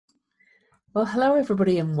Well, hello,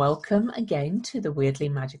 everybody, and welcome again to the Weirdly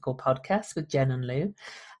Magical podcast with Jen and Lou.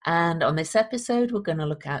 And on this episode, we're going to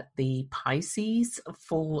look at the Pisces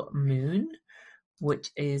full moon,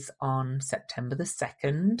 which is on September the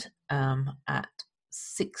 2nd at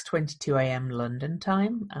 6:22 a.m. London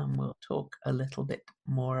time. And we'll talk a little bit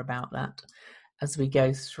more about that as we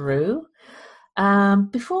go through.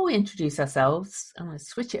 Before we introduce ourselves, I'm going to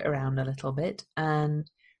switch it around a little bit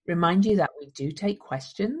and remind you that we do take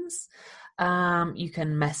questions. You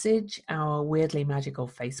can message our Weirdly Magical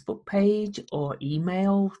Facebook page or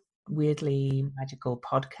email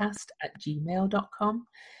weirdlymagicalpodcast@gmail.com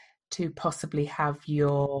to possibly have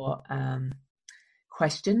your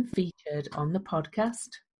question featured on the podcast.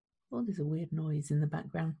 Oh, there's a weird noise in the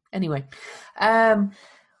background. Anyway, and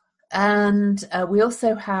we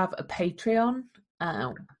also have a Patreon,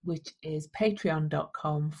 which is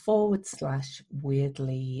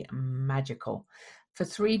patreon.com/weirdly magical. For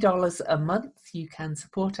 $3 a month, you can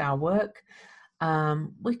support our work.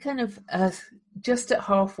 We're kind of just at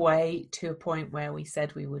halfway to a point where we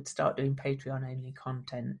said we would start doing Patreon-only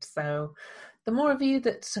content. So the more of you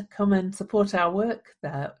that come and support our work,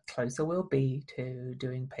 the closer we'll be to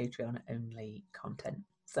doing Patreon-only content.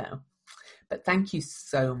 But thank you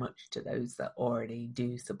so much to those that already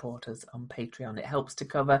do support us on Patreon. It helps to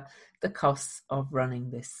cover the costs of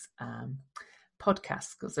running this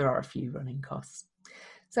podcast, because there are a few running costs.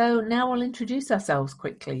 So now we'll introduce ourselves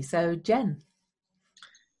quickly. So Jen.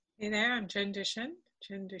 Hey there, I'm Jen Dushin,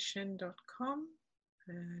 jendushin.com,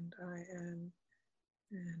 and I am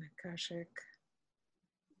an Akashic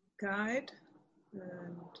guide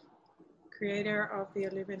and creator of the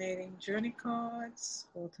Illuminating Journey Cards,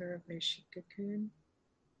 author of Meshi Cocoon,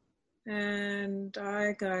 and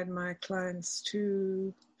I guide my clients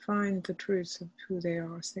to find the truth of who they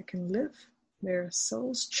are so they can live their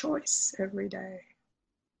soul's choice every day.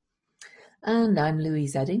 And I'm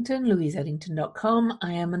Louise Eddington, louiseeddington.com.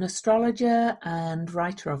 I am an astrologer and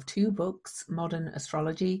writer of 2 books, Modern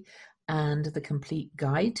Astrology and The Complete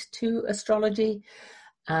Guide to Astrology.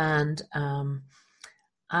 And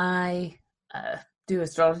I do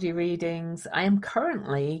astrology readings. I am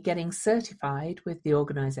currently getting certified with the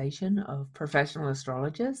Organization of Professional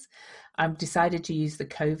Astrologers. I've decided to use the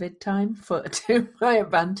COVID time to my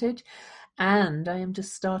advantage. And I am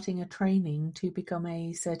just starting a training to become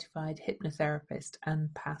a certified hypnotherapist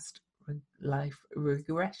and past life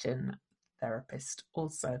regression therapist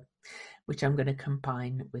also, which I'm going to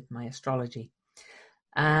combine with my astrology.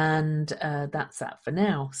 And that's that for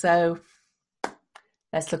now. So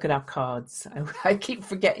let's look at our cards. I keep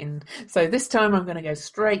forgetting. So this time I'm going to go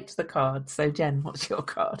straight to the cards. So Jen, what's your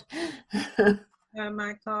card?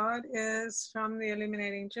 My card is from the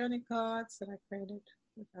Illuminating Journey cards that I created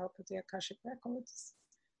with the help of the Akashic Records.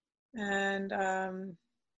 And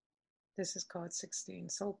this is card 16,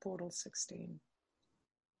 Soul Portal 16.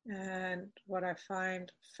 And what I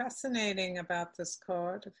find fascinating about this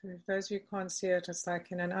card, for those of you who can't see it, it's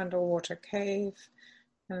like in an underwater cave.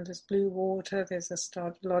 And there's blue water, there's a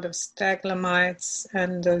lot of stalagmites,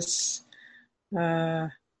 and this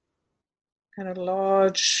kind of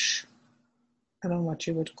large, I don't know what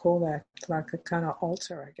you would call that, like a kind of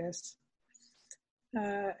altar, I guess.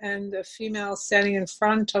 And a female standing in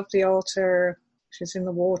front of the altar. She's in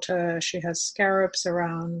the water. She has scarabs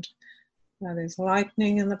around. There's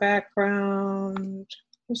lightning in the background.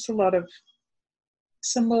 There's a lot of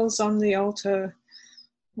symbols on the altar.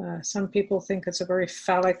 Some people think it's a very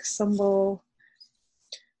phallic symbol.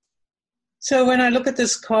 So when I look at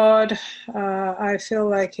this card, I feel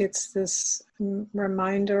like it's this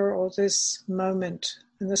reminder or this moment.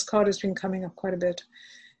 And this card has been coming up quite a bit.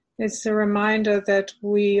 It's a reminder that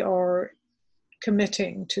we are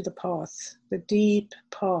committing to the path, the deep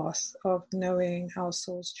path of knowing our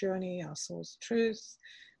soul's journey, our soul's truth,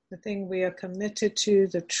 the thing we are committed to,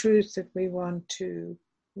 the truth that we want to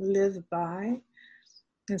live by.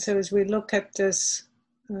 And so as we look at this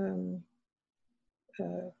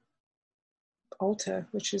altar,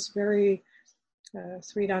 which is very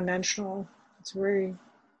three-dimensional, it's very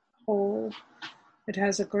whole, it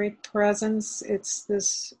has a great presence. It's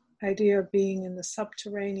this idea of being in the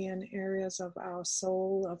subterranean areas of our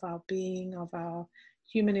soul, of our being, of our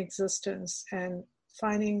human existence, and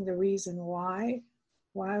finding the reason why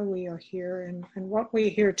we are here and what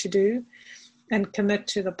we're here to do, and commit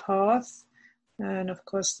to the path. And of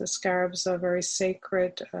course, the scarabs are very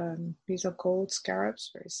sacred. These are gold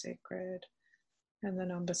scarabs, very sacred. And the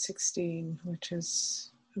number 16, which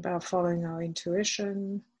is about following our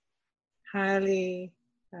intuition, highly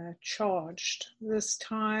charged. This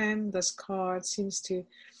time, this card seems to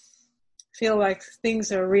feel like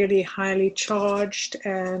things are really highly charged,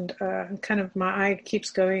 and kind of my eye keeps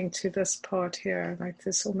going to this part here, like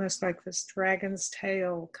this, almost like this dragon's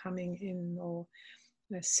tail coming in, or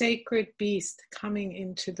a sacred beast coming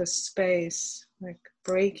into the space, like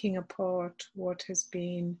breaking apart what has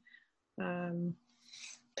been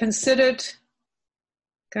considered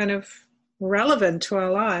kind of relevant to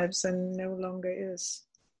our lives and no longer is.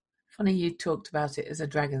 Funny you talked about it as a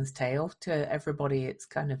dragon's tail. To everybody, it's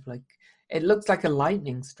kind of like, it looks like a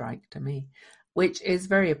lightning strike to me, which is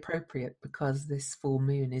very appropriate because this full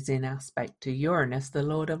moon is in aspect to Uranus, the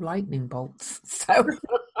lord of lightning bolts.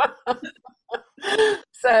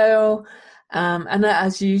 So, and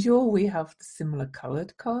as usual, we have similar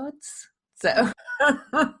colored cards. So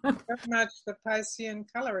Very much the Piscean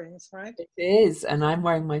colorings, right? it is, and I'm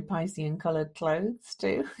wearing my Piscean colored clothes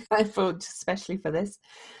too. I thought especially for this.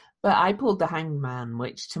 But I pulled the Hanged Man,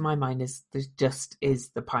 which to my mind is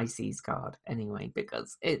the Pisces card anyway,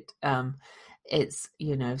 because it's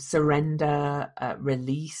surrender,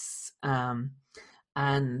 release, and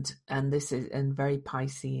this is and very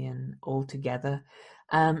Piscean altogether.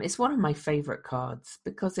 It's one of my favorite cards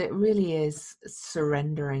because it really is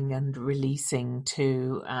surrendering and releasing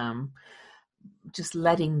to just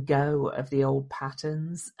letting go of the old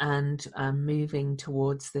patterns and moving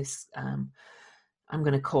towards this. I'm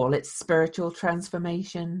going to call it spiritual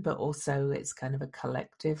transformation, but also it's kind of a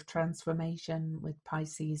collective transformation with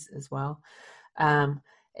Pisces as well.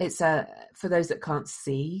 It's for those that can't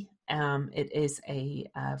see, it is a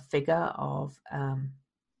figure of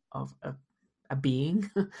a being,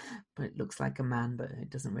 but it looks like a man, but it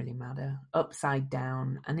doesn't really matter. Upside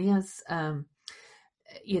down, and he has,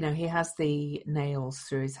 he has the nails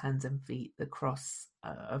through his hands and feet, the cross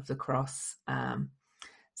of the cross.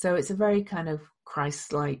 So it's a very kind of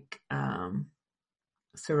Christ-like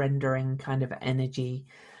surrendering kind of energy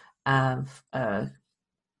of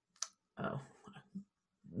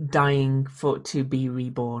dying to be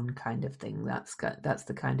reborn kind of thing. That's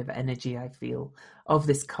the kind of energy I feel of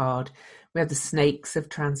this card. We have the snakes of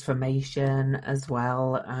transformation as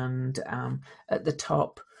well, and at the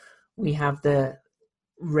top we have the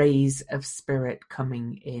rays of spirit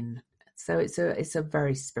coming in. So it's a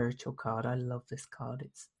very spiritual card. I love this card.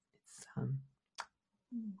 It's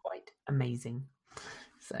quite amazing.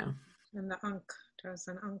 So, and the Ankh, there's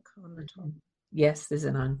an Ankh on the top. Yes, there's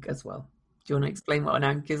an Ankh as well. Do you want to explain what an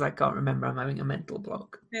Ankh is? I can't remember. I'm having a mental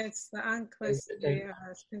block. It's the Ankh was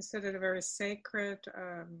it's considered a very sacred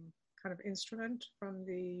kind of instrument from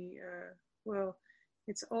the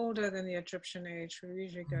it's older than the Egyptian age. We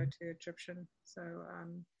usually go to Egyptian, so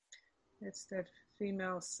it's that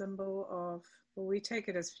female symbol of. Well, we take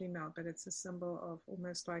it as female, but it's a symbol of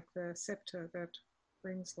almost like the scepter that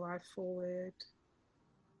brings life forward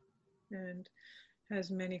and has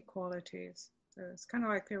many qualities. So it's kind of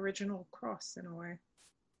like the original cross in a way.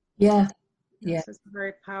 Yeah. It's a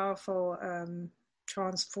very powerful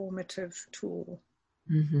transformative tool.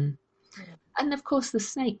 Mm-hmm. Yeah. And of course the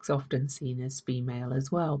snake's often seen as female as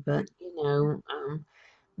well, but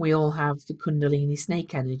we all have the Kundalini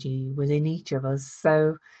snake energy within each of us.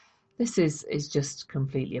 So this is just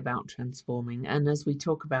completely about transforming. And as we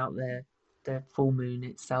talk about the full moon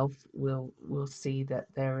itself, we'll see that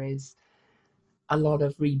there is a lot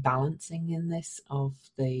of rebalancing in this of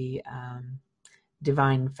the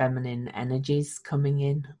divine feminine energies coming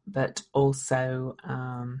in, but also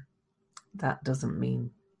that doesn't mean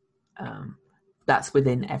that's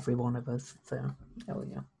within every one of us. So there we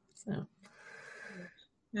go. So,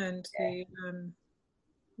 and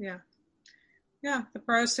the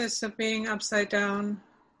process of being upside down,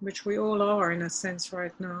 which we all are in a sense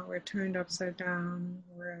right now. We're turned upside down.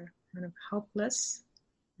 We're kind of helpless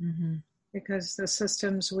because the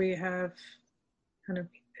systems we have kind of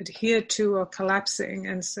adhered to are collapsing,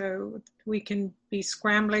 and so we can be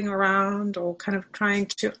scrambling around or kind of trying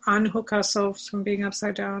to unhook ourselves from being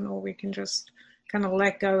upside down, or we can just kind of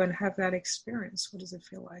let go and have that experience. What does it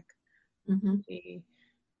feel like? Be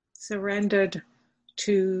surrendered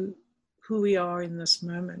to who we are in this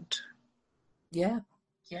moment. Yeah.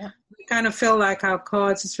 We kind of feel like our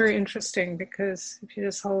cards, it's very interesting because if you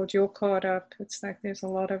just hold your card up, it's like there's a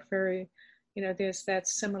lot of very, there's that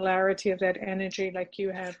similarity of that energy like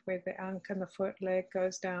you have where the Ankh and the foot leg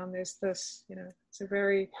goes down. There's this, it's a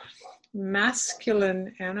very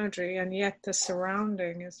masculine energy, and yet the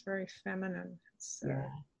surrounding is very feminine. It's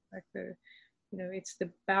like it's the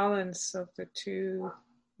balance of the two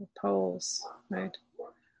poles, right?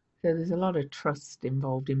 So there's a lot of trust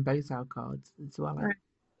involved in both our cards as well. Right.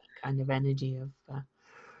 Kind of energy of,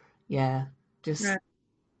 just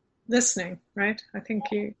listening, right? I think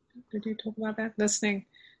did you talk about that? Listening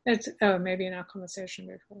It's maybe in our conversation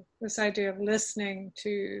before. This idea of listening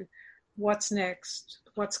to what's next,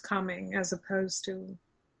 what's coming, as opposed to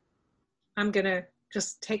I'm gonna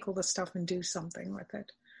just take all the stuff and do something with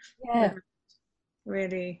it. Yeah, But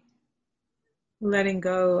really letting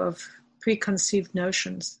go of preconceived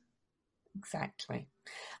notions. exactly.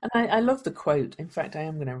 And I love the quote. In fact, I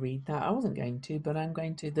am going to read that. I wasn't going to, but I'm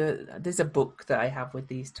going to. There's a book that I have with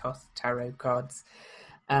these tarot cards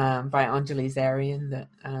by Anjali Zarian, that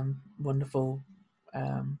wonderful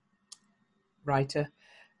um, writer.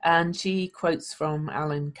 And she quotes from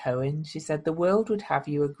Alan Cohen. She said, "The world would have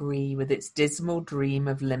you agree with its dismal dream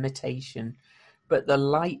of limitation, but the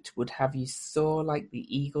light would have you soar like the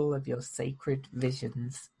eagle of your sacred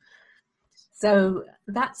visions." So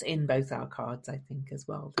that's in both our cards, I think, as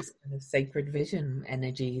well. This kind of sacred vision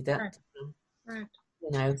energy Right, that,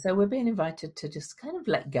 right. so we're being invited to just kind of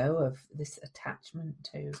let go of this attachment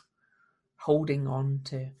to holding on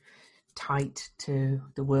to tight to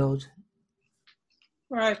the world.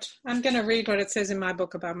 Right. I'm going to read what it says in my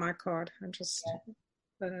book about my card.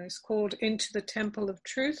 It's called Into the Temple of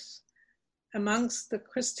Truth. Amongst the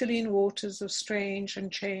crystalline waters of strange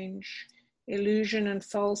and change, illusion and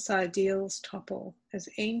false ideals topple as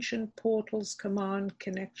ancient portals command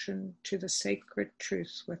connection to the sacred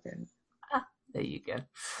truth within. Ah, there you go.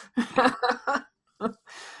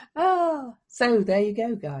 So there you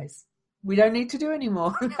go, guys. We don't need to do any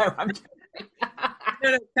more. No, I'm joking.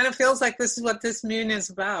 It kind of feels like this is what this moon is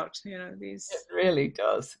about, these. It really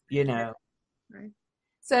does, Right.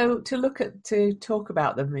 So to talk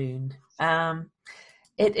about the moon,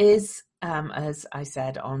 it is, as I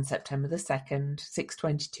said, on September the 2nd,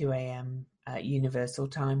 6:22 a.m. Universal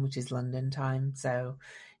Time, which is London time. So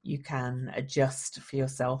you can adjust for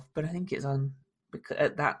yourself, but I think it's on, because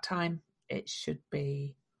at that time it should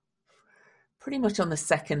be pretty much on the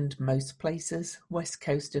second most places. West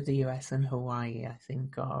coast of the US and Hawaii, I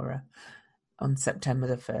think, are on September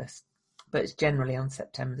the 1st, but it's generally on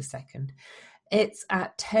September the 2nd. It's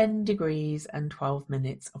at 10 degrees and 12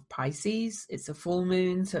 minutes of Pisces. It's a full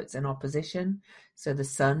moon, so it's in opposition. So the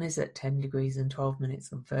sun is at 10 degrees and 12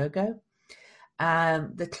 minutes of Virgo.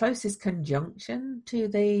 The closest conjunction to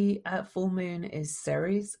the full moon is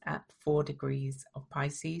Ceres at 4 degrees of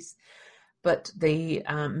Pisces. But the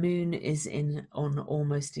moon is on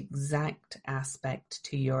almost exact aspect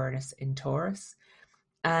to Uranus in Taurus.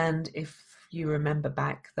 And if you remember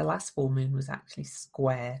back, the last full moon was actually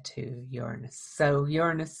square to Uranus. So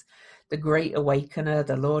Uranus, the great awakener,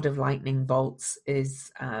 the lord of lightning bolts,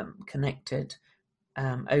 is connected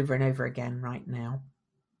over and over again right now.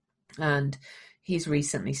 And he's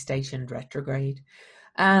recently stationed retrograde.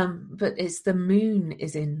 But it's the moon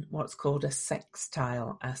is in what's called a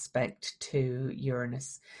sextile aspect to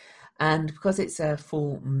Uranus. And because it's a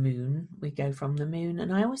full moon, we go from the moon.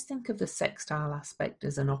 And I always think of the sextile aspect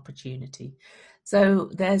as an opportunity. So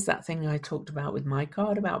there's that thing I talked about with my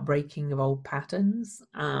card about breaking of old patterns.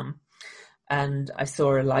 And I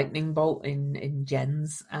saw a lightning bolt in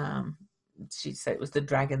Jen's. She said it was the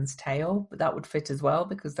dragon's tail, but that would fit as well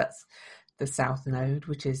because that's the south node,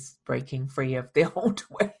 which is breaking free of the old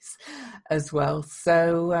ways as well.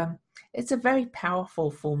 So it's a very powerful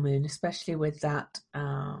full moon, especially with that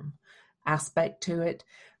aspect to it.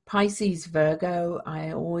 Pisces, Virgo,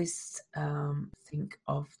 I always think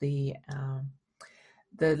of the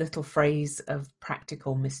little phrase of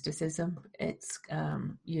practical mysticism. It's,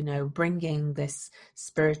 bringing this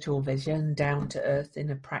spiritual vision down to earth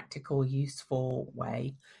in a practical, useful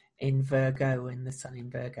way in Virgo, in the sun in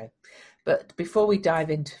Virgo. But before we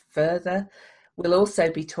dive into further, we'll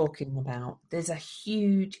also be talking about, there's a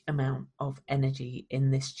huge amount of energy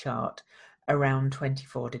in this chart around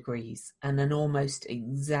 24 degrees and an almost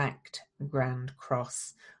exact grand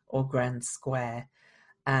cross or grand square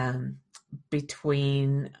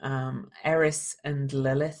between Eris and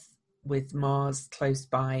Lilith, with Mars close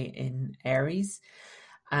by in Aries,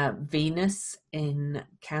 Venus in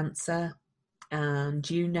Cancer,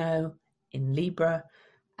 Juno in Libra,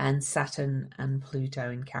 and Saturn and Pluto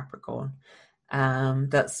in Capricorn.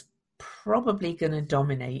 That's probably going to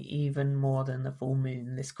dominate even more than the full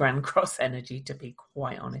moon, this grand cross energy, to be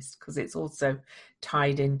quite honest, because it's also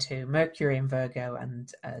tied into Mercury in Virgo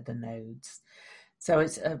and the nodes. So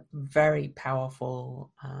it's a very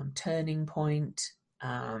powerful turning point.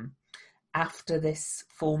 After this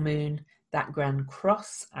full moon, that grand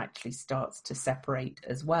cross actually starts to separate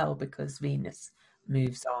as well because Venus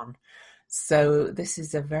moves on. So this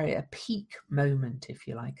is a peak moment, if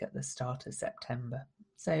you like, at the start of September.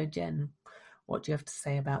 So Jen, what do you have to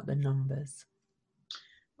say about the numbers?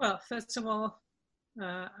 Well, first of all,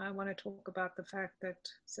 I want to talk about the fact that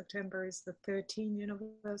September is the 13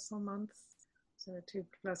 universal month. So 2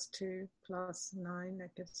 plus 2 plus 9,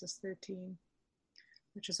 that gives us 13,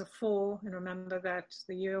 which is a 4. And remember that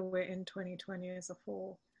the year we're in, 2020, is a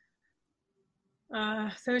 4.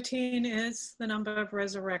 13 is the number of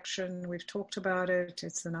resurrection. We've talked about it.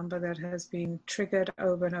 It's the number that has been triggered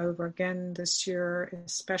over and over again this year,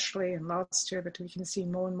 especially, and last year, but we can see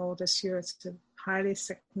more and more this year. It's a highly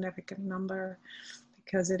significant number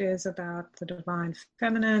because it is about the divine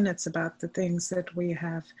feminine. It's about the things that we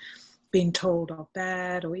have been told are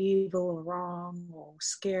bad or evil or wrong or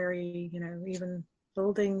scary. You know, even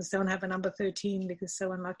buildings don't have a number 13 because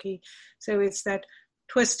so unlucky. So it's that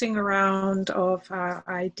twisting around of our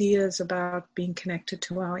ideas about being connected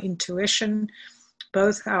to our intuition.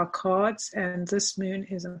 Both our cards and this moon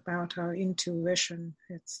is about our intuition.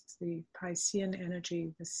 It's the Piscean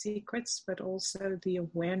energy, the secrets, but also the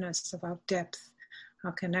awareness of our depth,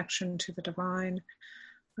 our connection to the divine.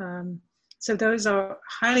 So those are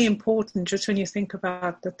highly important just when you think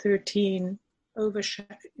about the 13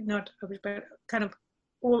 not over, but kind of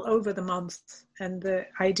all over the month. And the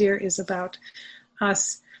idea is about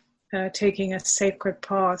us taking a sacred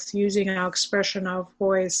path, using our expression, our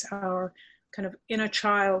voice, our kind of inner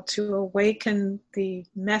child to awaken the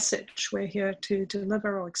message we're here to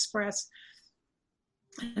deliver or express.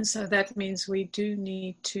 And so that means we do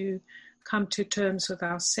need to come to terms with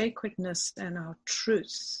our sacredness and our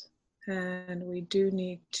truth. And we do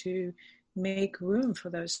need to make room for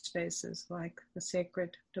those spaces like the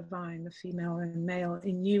sacred divine, the female and male,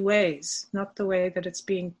 in new ways, not the way that it's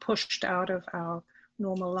being pushed out of our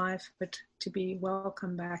normal life, but to be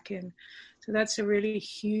welcome back in. So that's a really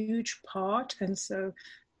huge part. And so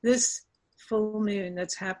this full moon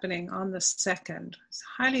that's happening on the 2nd is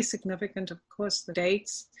highly significant, of course, the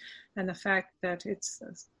dates and the fact that it's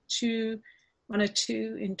on a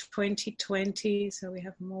 2 in 2020, so we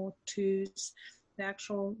have more 2s. The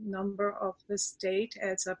actual number of this date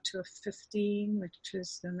adds up to a 15, which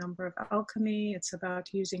is the number of alchemy. It's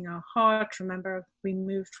about using our heart. Remember, we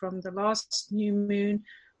moved from the last new moon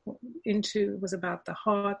was about the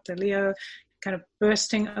heart, the Leo, kind of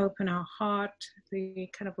bursting open our heart, the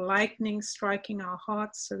kind of lightning striking our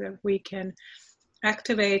hearts so that we can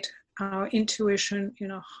activate our intuition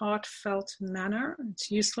in a heartfelt manner. It's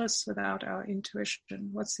useless without our intuition.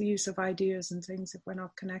 What's the use of ideas and things if we're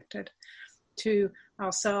not connected to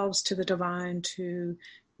ourselves, to the divine, to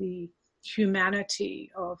the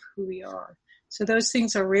humanity of who we are? So those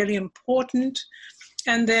things are really important.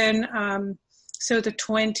 And then, so the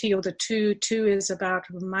 20 or the 2 is about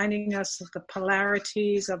reminding us of the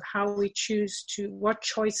polarities of how we choose what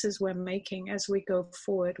choices we're making as we go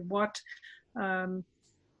forward. What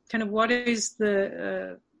is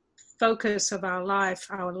the focus of our life,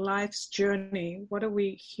 our life's journey? What are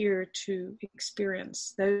we here to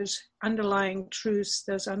experience? Those underlying truths,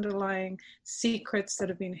 those underlying secrets that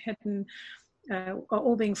have been hidden are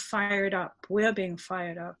all being fired up. We're being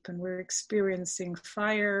fired up and we're experiencing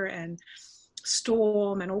fire and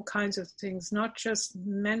storm and all kinds of things, not just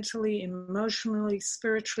mentally, emotionally,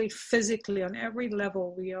 spiritually, physically. On every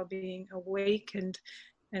level, we are being awakened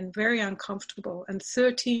and very uncomfortable. And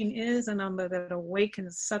 13 is a number that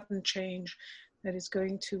awakens sudden change that is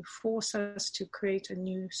going to force us to create a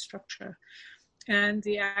new structure. And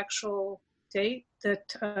the actual date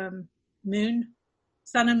that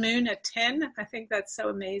sun and moon at 10, I think that's so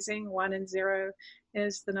amazing. 1 and 0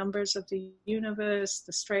 is the numbers of the universe,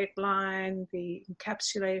 the straight line, the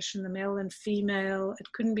encapsulation, the male and female.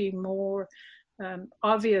 It couldn't be more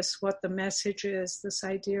obvious what the message is, this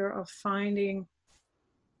idea of finding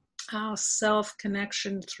our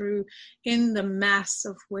self-connection through in the mass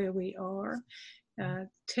of where we are.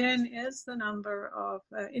 10 is the number of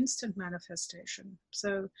instant manifestation.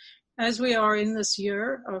 So as we are in this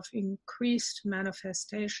year of increased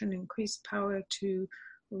manifestation, increased power to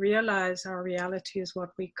realize our reality is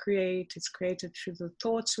what we create. It's created through the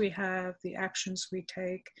thoughts we have, the actions we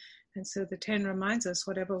take. And so the 10 reminds us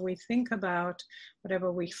whatever we think about, whatever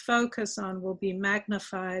we focus on will be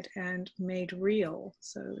magnified and made real.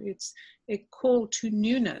 So it's a call to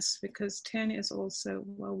newness because 10 is also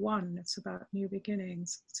 1. It's about new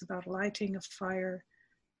beginnings. It's about lighting a fire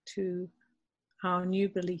to our new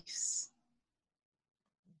beliefs.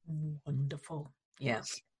 Wonderful.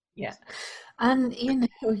 Yes. Yeah. And,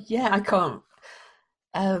 I can't.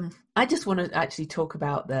 I just want to actually talk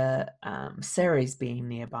about the Ceres being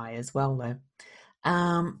nearby as well,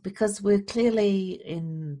 though, because we're clearly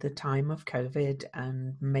in the time of COVID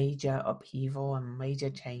and major upheaval and major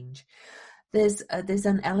change. There's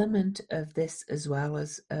an element of this as well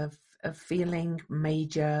as of feeling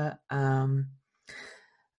major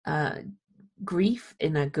uh, grief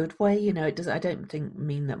in a good way. It does. I don't think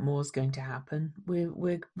mean that more's going to happen.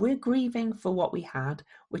 We're grieving for what we had,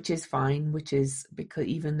 which is fine. Which is because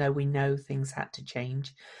even though we know things had to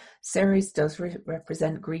change, Ceres does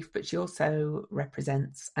represent grief, but she also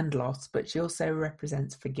represents and loss, but she also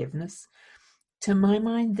represents forgiveness. To my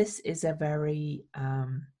mind, this is a very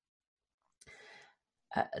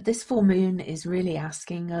this full moon is really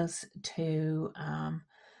asking us to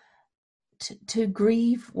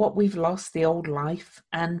grieve what we've lost, the old life,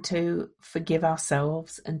 and to forgive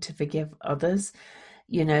ourselves and to forgive others,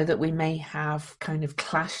 that we may have kind of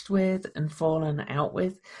clashed with and fallen out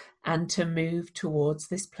with, and to move towards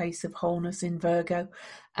this place of wholeness in Virgo,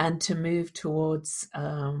 and to move towards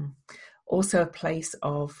also a place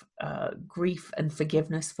of grief and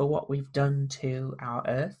forgiveness for what we've done to our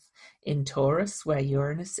earth in Taurus, where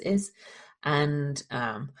Uranus is. And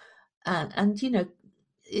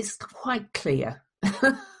it's quite clear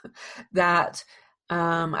that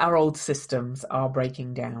our old systems are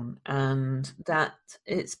breaking down, and that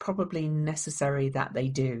it's probably necessary that they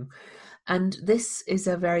do. And this is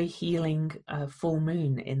a very healing full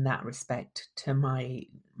moon in that respect, to my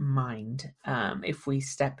mind, if we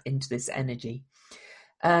step into this energy.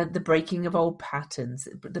 The breaking of old patterns,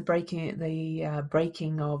 the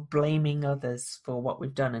breaking of blaming others for what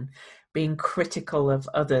we've done, and being critical of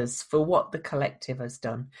others for what the collective has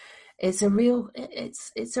done. It's a real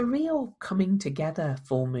coming together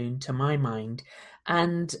full moon, to my mind,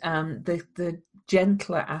 and the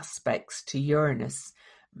gentler aspects to Uranus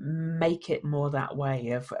make it more that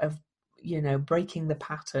way of breaking the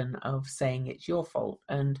pattern of saying it's your fault,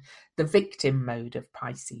 and the victim mode of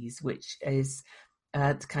Pisces, which is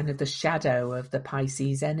kind of the shadow of the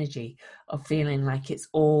Pisces energy of feeling like it's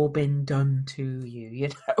all been done to you,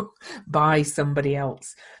 by somebody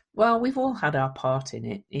else. Well, we've all had our part in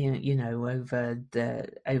it,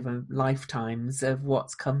 over lifetimes of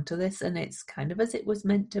what's come to this, and it's kind of as it was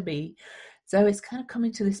meant to be. So it's kind of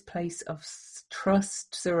coming to this place of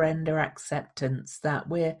trust, surrender, acceptance that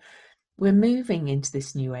we're moving into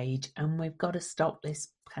this new age, and we've got to stop this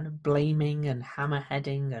kind of blaming and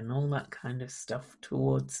hammerheading and all that kind of stuff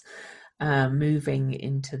towards moving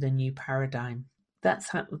into the new paradigm. That's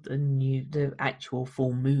how the actual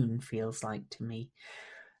full moon feels like to me.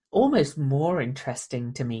 Almost more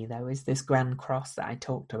interesting to me, though, is this Grand Cross that I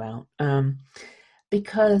talked about,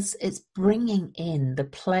 because it's bringing in the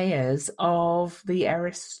players of the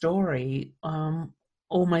Eris story,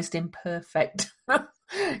 almost imperfect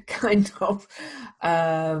kind of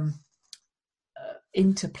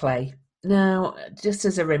interplay. Now, just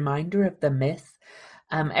as a reminder of the myth,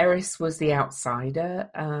 Eris was the outsider.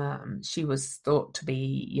 She was thought to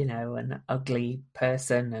be, an ugly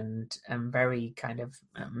person and very kind of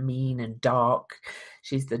mean and dark.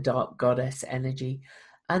 She's the dark goddess energy.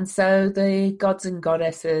 And so the gods and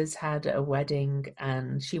goddesses had a wedding,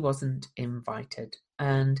 and she wasn't invited.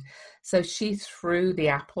 And so she threw the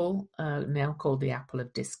apple, now called the apple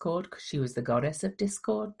of discord, because she was the goddess of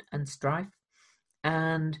discord and strife.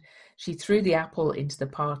 And she threw the apple into the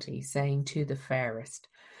party, saying, "To the fairest."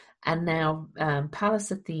 And now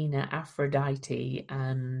Pallas Athena, Aphrodite,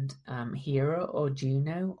 and Hera or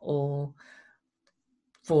Juno all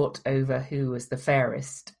fought over who was the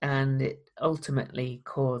fairest, and it ultimately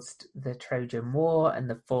caused the Trojan War and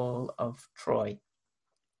the fall of Troy.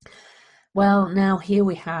 Well, now here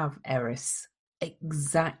we have Eris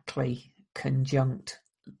exactly conjunct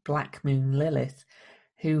Black Moon Lilith,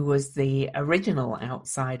 who was the original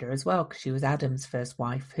outsider as well, because she was Adam's first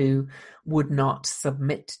wife, who would not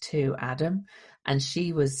submit to Adam. And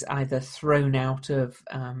she was either thrown out of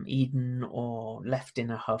Eden or left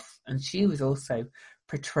in a huff. And she was also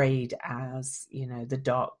portrayed as, the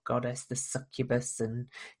dark goddess, the succubus, and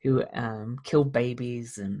who killed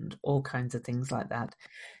babies and all kinds of things like that.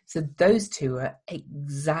 So those two are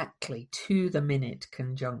exactly to the minute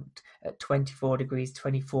conjunct at 24 degrees,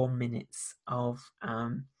 24 minutes of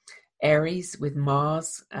Aries with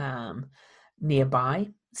Mars nearby.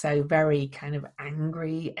 So very kind of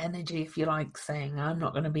angry energy, if you like, saying, I'm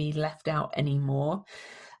not going to be left out anymore.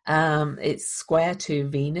 It's square to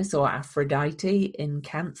Venus or Aphrodite in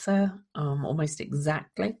Cancer, almost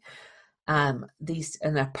exactly. These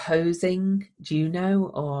an opposing Juno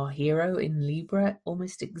or Hero in Libra,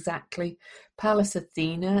 almost exactly. Pallas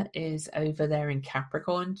Athena is over there in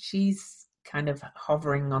Capricorn. She's kind of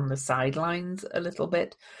hovering on the sidelines a little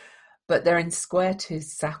bit, but they're in square to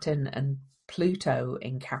Saturn and Pluto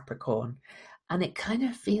in Capricorn. And it kind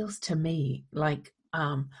of feels to me like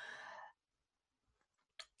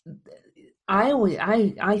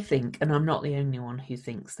I think, and I'm not the only one who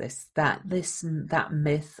thinks this, that that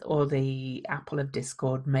myth or the apple of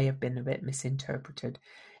discord may have been a bit misinterpreted.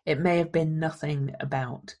 It may have been nothing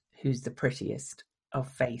about who's the prettiest of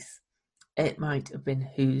face. It might have been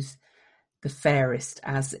who's the fairest,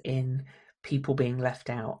 as in people being left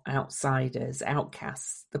out, outsiders,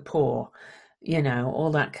 outcasts, the poor,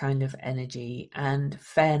 all that kind of energy, and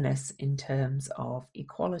fairness in terms of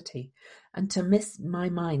equality. And to miss my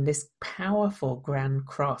mind, this powerful Grand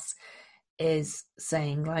Cross is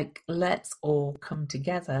saying, like, let's all come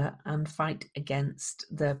together and fight against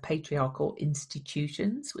the patriarchal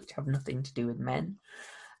institutions, which have nothing to do with men,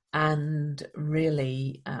 and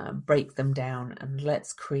really break them down, and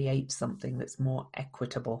let's create something that's more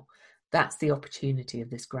equitable. That's the opportunity of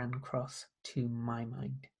this Grand Cross, to my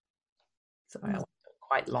mind. So I went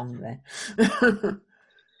quite long there.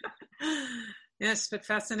 Yes, but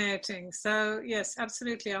fascinating. So yes,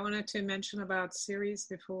 absolutely. I wanted to mention about Ceres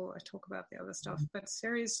before I talk about the other stuff. But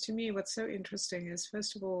Ceres, to me, what's so interesting is,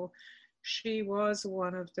 first of all, she was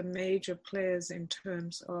one of the major players in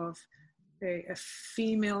terms of a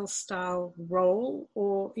female style role,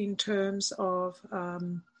 or in terms of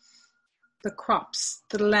the crops,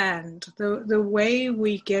 the land, the way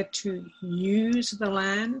we get to use the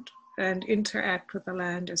land and interact with the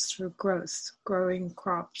land is through growth, growing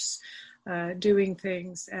crops, doing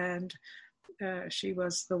things. And she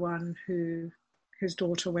was the one whose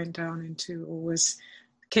daughter went down into, or was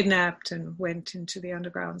kidnapped and went into the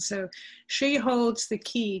underground. So she holds the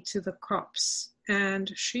key to the crops,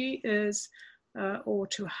 and she is, or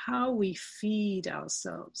to how we feed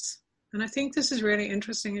ourselves. And I think this is really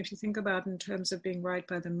interesting if you think about in terms of being right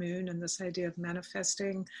by the moon, and this idea of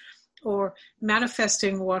manifesting, or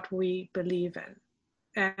manifesting what we believe in,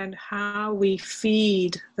 and how we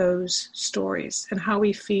feed those stories, and how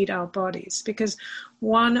we feed our bodies. Because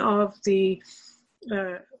one of the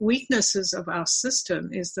weaknesses of our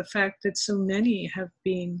system is the fact that so many have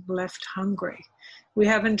been left hungry. We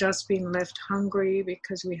haven't just been left hungry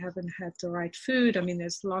because we haven't had the right food. I mean,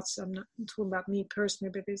 there's lots, I'm not talking about me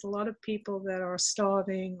personally, but there's a lot of people that are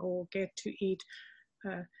starving or get to eat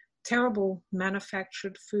terrible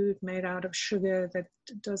manufactured food made out of sugar that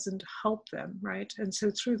doesn't help them, right? And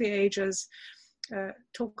so through the ages,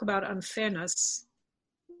 talk about unfairness,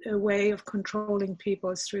 a way of controlling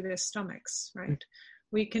people is through their stomachs, right?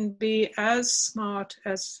 We can be as smart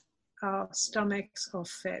as our stomachs are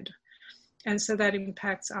fed. And so that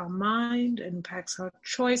impacts our mind, impacts our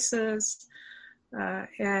choices,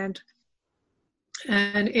 and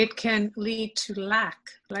it can lead to lack.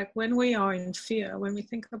 Like when we are in fear, when we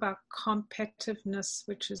think about competitiveness,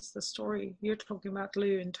 which is the story you're talking about,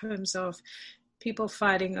 Lou, in terms of people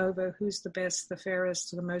fighting over who's the best, the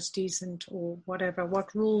fairest, the most decent, or whatever,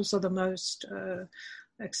 what rules are the most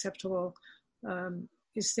acceptable,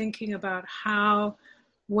 is thinking about how,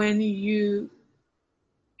 when you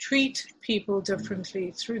treat people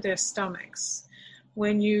differently through their stomachs,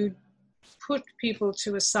 when you put people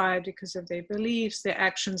to a side because of their beliefs, their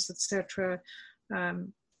actions, etc.,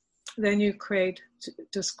 then you create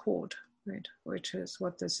discord, right? Which is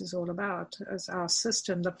what this is all about, as our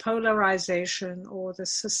system, the polarization, or the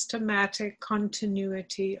systematic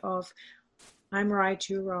continuity of I'm right,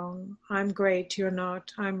 you're wrong, I'm great, you're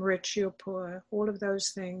not, I'm rich, you're poor, all of those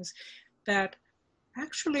things that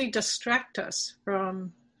actually distract us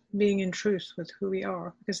from being in truth with who we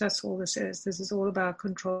are, because that's all this is. This is all about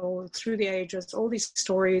control through the ages. All these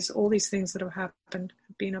stories, all these things that have happened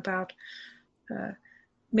have been about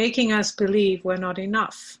making us believe we're not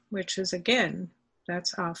enough, which is, again,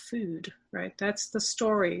 that's our food, right? That's the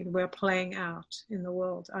story we're playing out in the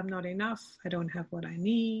world. I'm not enough. I don't have what I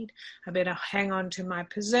need. I better hang on to my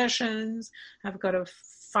possessions. I've got to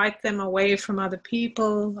fight them away from other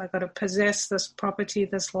people. I've got to possess this property,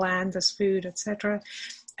 this land, this food, etc.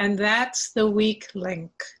 And that's the weak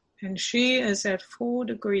link. And she is at 4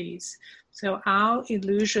 degrees. So our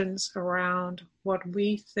illusions around what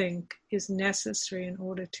we think is necessary in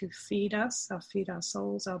order to feed us, feed our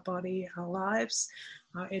souls, our body, our lives,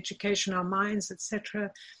 our education, our minds,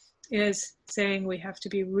 etc., is saying we have to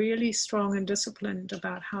be really strong and disciplined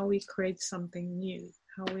about how we create something new,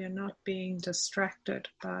 how we are not being distracted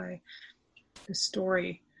by the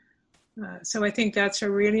story. So I think that's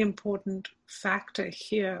a really important factor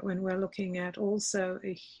here when we're looking at also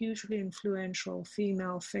a hugely influential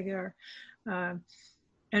female figure, and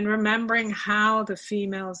remembering how the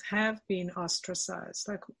females have been ostracized.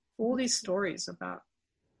 Like all these stories about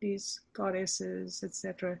these goddesses,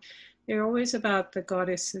 etc., they're always about the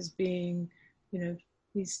goddesses being,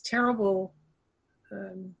 these terrible,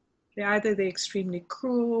 they're either they're extremely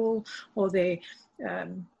cruel, or they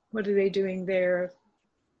what are they doing there?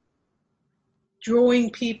 Drawing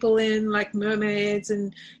people in like mermaids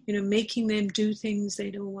and, making them do things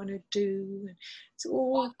they don't want to do. It's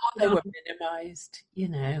all... They were minimized,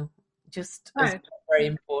 just as Right. very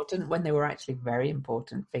important when they were actually very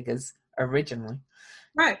important figures originally.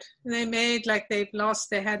 Right. And they made like they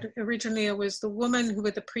had originally, it was the woman who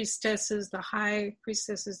were the priestesses, the high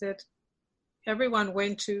priestesses that everyone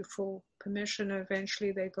went to for permission.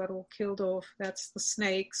 Eventually they got all killed off. That's the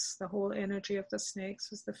snakes. The whole energy of the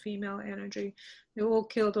snakes was the female energy. They were all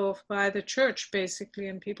killed off by the church, basically,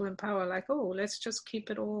 and people in power like, oh, let's just keep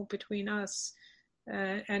it all between us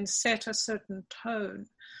and set a certain tone.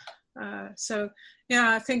 So,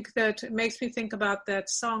 I think that it makes me think about that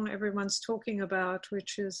song everyone's talking about,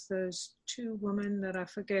 which is those two women that I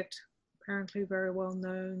forget, apparently very well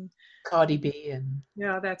known. Cardi B and...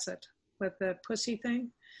 Yeah, that's it. With the pussy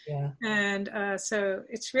thing. Yeah. And so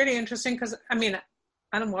it's really interesting because,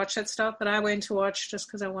 I don't watch that stuff, but I went to watch just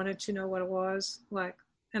because I wanted to know what it was like.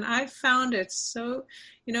 And I found it so,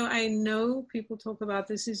 I know people talk about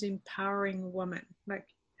this is empowering women. Like,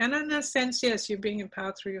 and in a sense, yes, you're being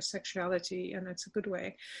empowered through your sexuality, and it's a good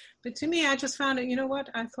way. But to me, I just found it,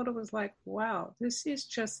 I thought it was like, wow, this is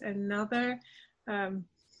just another kind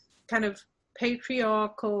of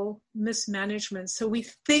patriarchal mismanagement. So we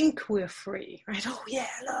think we're free, right? Oh yeah,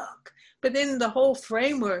 look. But then the whole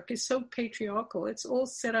framework is so patriarchal. It's all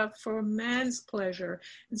set up for a man's pleasure.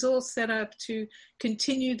 It's all set up to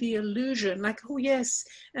continue the illusion, like, oh yes.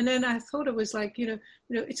 And then I thought it was like,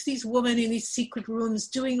 it's these women in these secret rooms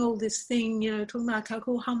doing all this thing, talking about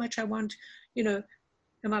how much I want, am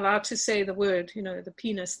I allowed to say the word, the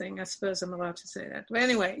penis thing? I suppose I'm allowed to say that. But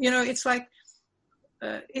anyway, it's like,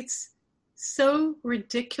 it's so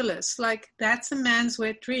ridiculous. Like, that's a man's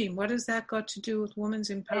wet dream. What has that got to do with women's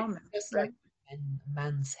empowerment? It's like a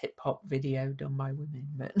man's hip hop video done by women,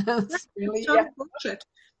 but that's really bullshit.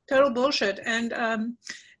 Total bullshit. And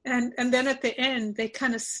then at the end they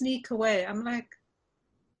kind of sneak away. I'm like,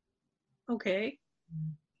 okay,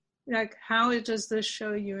 like, how does this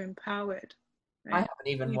show you empowered? Right? I haven't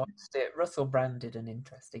even watched it. Russell Brand did an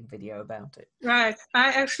interesting video about it. Right. I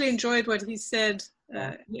actually enjoyed what he said.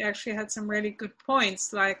 He actually had some really good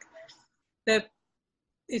points, like that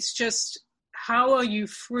it's just, how are you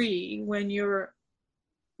free when you're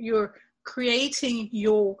creating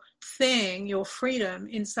your thing, your freedom,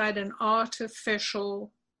 inside an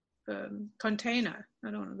artificial container?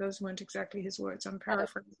 I don't know, those weren't exactly his words, I'm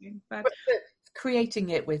paraphrasing, but creating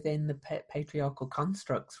it within the patriarchal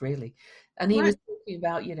constructs, really. And he was talking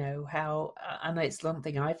about, how, and it's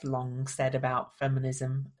something I've long said about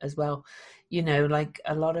feminism as well, like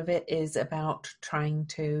a lot of it is about trying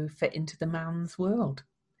to fit into the man's world.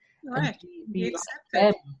 Right. Be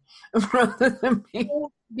accepted. Like rather than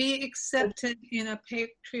be accepted in a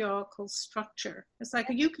patriarchal structure. It's like,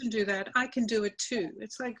 you can do that, I can do it too.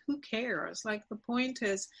 It's like, who cares? Like, the point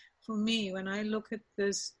is, for me, when I look at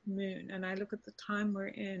this moon and I look at the time we're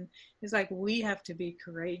in, it's like, we have to be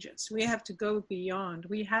courageous. We have to go beyond.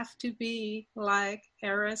 We have to be like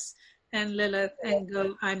Eris and Lilith and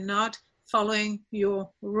go, I'm not following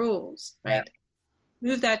your rules, right?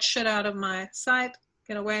 Move that shit out of my sight.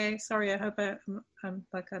 Get away. Sorry, I hope I'm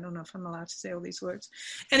like, I don't know if I'm allowed to say all these words.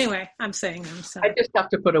 Anyway, I'm saying them. So. I just have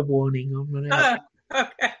to put a warning on.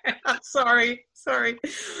 Okay, I'm sorry.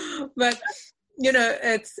 But,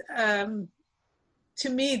 it's, to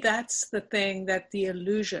me, that's the thing, that the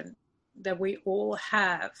illusion that we all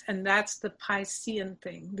have, and that's the Piscean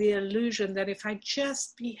thing, the illusion that if I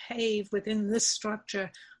just behave within this structure,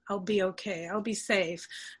 I'll be okay, I'll be safe,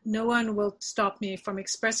 no one will stop me from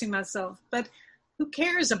expressing myself. But who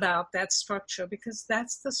cares about that structure? Because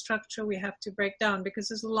that's the structure we have to break down,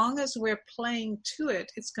 because as long as we're playing to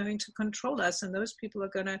it, it's going to control us. And those people are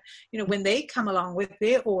going to, when they come along with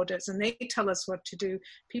their orders and they tell us what to do,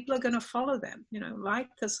 people are going to follow them, like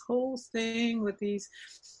this whole thing with these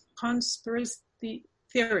conspiracy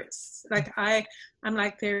theorists. Like, I'm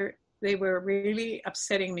like, they were really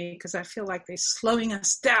upsetting me, because I feel like they're slowing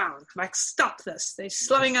us down. Like, stop this. They're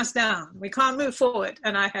slowing us down. We can't move forward.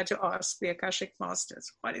 And I had to ask the Akashic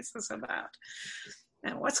Masters, what is this about?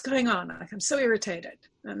 And what's going on? Like, I'm so irritated.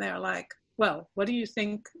 And they're like, well, what do you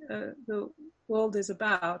think the world is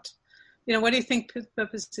about? What do you think the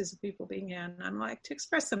purpose is of people being here? And I'm like, to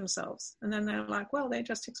express themselves. And then they're like, well, they're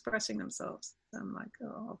just expressing themselves. I'm like,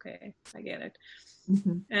 oh, okay, I get it.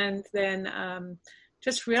 Mm-hmm. And then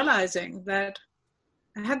just realizing that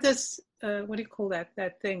I had this, what do you call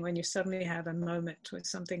that thing when you suddenly have a moment where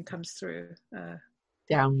something comes through?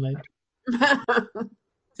 Download.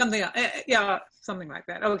 Something like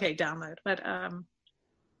that. Okay, download. But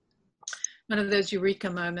one of those eureka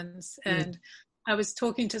moments. And I was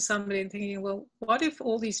talking to somebody and thinking, well, what if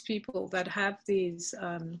all these people that have these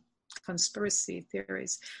conspiracy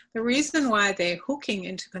theories, the reason why they're hooking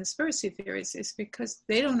into conspiracy theories is because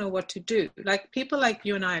they don't know what to do. Like people like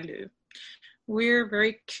you and I, Lou, we're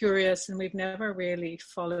very curious and we've never really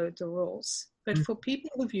followed the rules. But for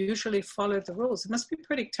people who've usually followed the rules, it must be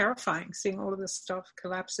pretty terrifying seeing all of this stuff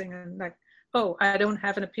collapsing and like, oh, I don't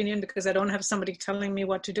have an opinion because I don't have somebody telling me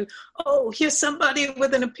what to do. Oh, here's somebody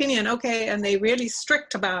with an opinion. Okay, and they're really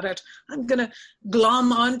strict about it. I'm going to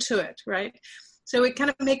glom onto it, right? So it kind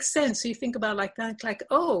of makes sense. So you think about like that, like,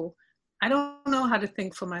 oh, I don't know how to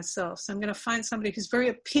think for myself. So I'm going to find somebody who's very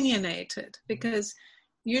opinionated, because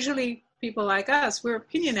usually people like us, we're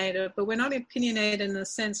opinionated, but we're not opinionated in the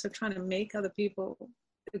sense of trying to make other people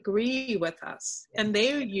agree with us. And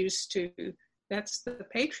they're used to, that's the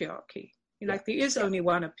patriarchy. Like there is only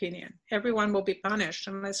one opinion. Everyone will be punished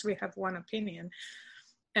unless we have one opinion.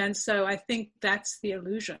 And so I think that's the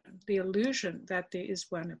illusion that there is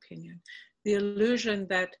one opinion, the illusion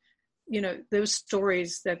that, you know, those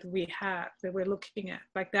stories that we have, that we're looking at,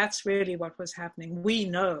 like that's really what was happening. We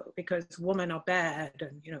know because women are bad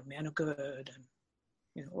and, you know, men are good and,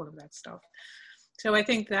 you know, all of that stuff. So I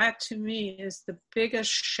think that to me is the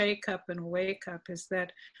biggest shake up and wake up, is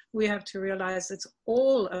that we have to realize it's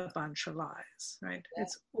all a bunch of lies, right? Yeah.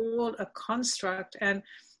 It's all a construct. And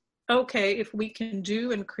okay, if we can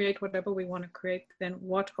do and create whatever we want to create, then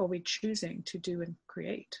what are we choosing to do and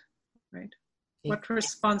create, right? Yeah. What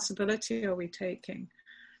responsibility are we taking?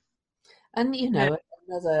 And, you know,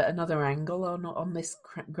 another angle on this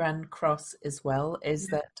Grand Cross as well is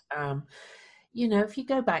that, you know, if you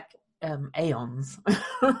go back aeons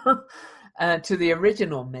to the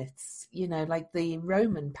original myths, you know, like the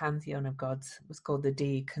Roman pantheon of gods was called the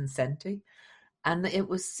Dei Consenti, and it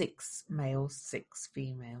was 6 males, 6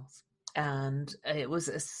 females, and it was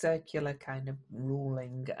a circular kind of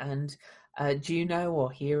ruling. And Juno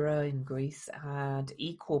or Hera in Greece had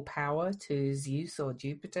equal power to Zeus or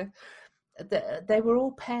Jupiter. They were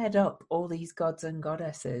all paired up, all these gods and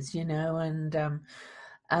goddesses, you know,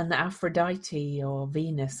 and Aphrodite or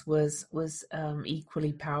Venus was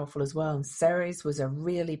equally powerful as well. And Ceres was a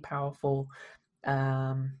really powerful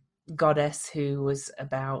goddess who was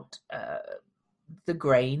about the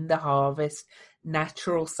grain, the harvest,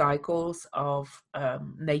 natural cycles of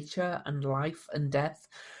nature and life and death.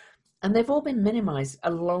 And they've all been minimized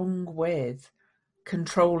along with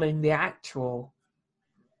controlling the actual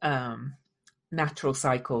natural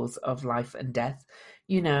cycles of life and death.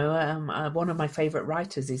 You know, one of my favorite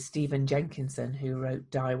writers is Stephen Jenkinson, who wrote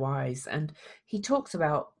Die Wise. And he talks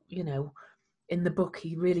about, you know, in the book,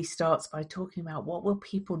 he really starts by talking about what will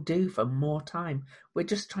people do for more time? We're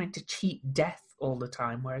just trying to cheat death all the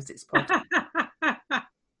time, whereas it's part of,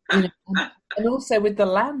 you know, and also with the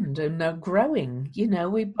land and growing, you know,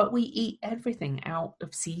 we eat everything out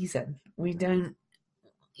of season. We don't,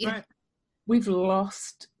 right. We've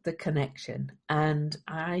lost the connection. And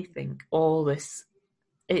I think all this,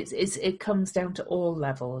 it comes down to all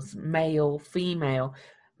levels, male, female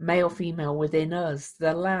within us,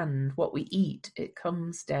 the land, what we eat. It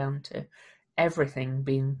comes down to everything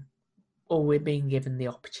we're being given the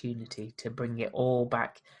opportunity to bring it all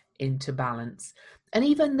back into balance. And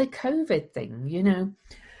even the COVID thing, you know,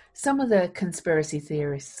 some of the conspiracy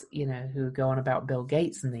theorists, you know, who go on about Bill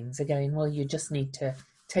Gates and things are going, well, you just need to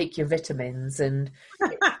take your vitamins and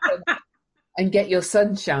get your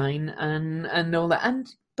sunshine and all that.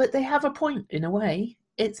 But they have a point in a way.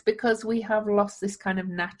 It's because we have lost this kind of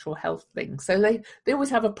natural health thing. So they always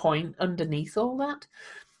have a point underneath all that.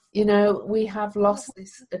 You know, we have lost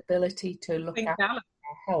this ability to look after our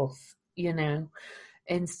health, you know,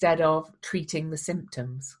 instead of treating the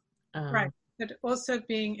symptoms. Right. But also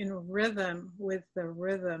being in rhythm with the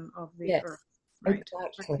rhythm of the earth. Right.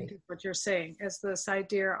 Exactly. I think what you're saying is this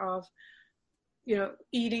idea of, you know,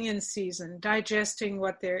 eating in season, digesting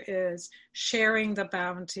what there is, sharing the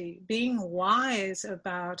bounty, being wise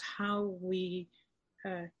about how we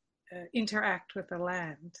interact with the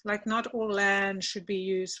land. Like not all land should be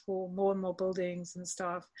used for more and more buildings and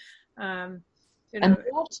stuff. You know, and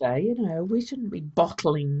water, you know, we shouldn't be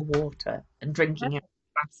bottling water and drinking out of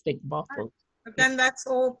plastic bottles. But then that's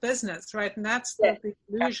all business, right? And that's the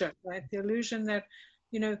illusion, right? The illusion that,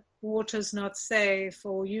 you know, water's not safe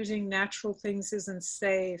or using natural things isn't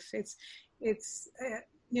safe. It's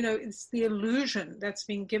you know, it's the illusion that's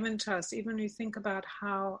being given to us. Even when you think about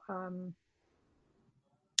how,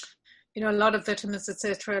 you know, a lot of vitamins,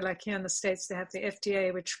 etc. Like here in the States, they have the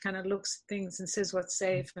FDA, which kind of looks at things and says what's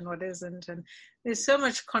safe and what isn't. And there's so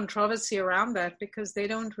much controversy around that because they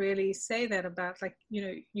don't really say that about, like, you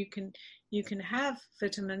know, you can have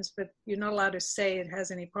vitamins, but you're not allowed to say it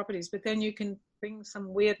has any properties. But then you can bring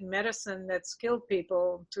some weird medicine that's killed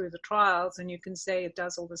people through the trials, and you can say it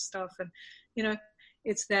does all this stuff. And, you know,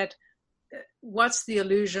 it's that what's the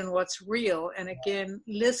illusion, what's real. And again,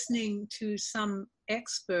 listening to some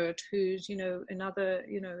expert who's, you know, another,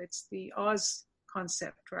 you know, it's the Oz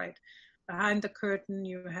concept, right? Behind the curtain,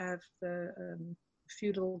 you have the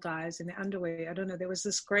feudal guys in the underwear. I don't know, there was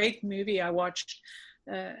this great movie I watched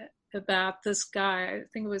about this guy. I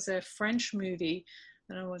think it was a French movie.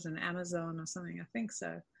 I don't know, it was on Amazon or something. I think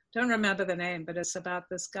so. Don't remember the name, but it's about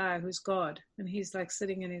this guy who's God, and he's like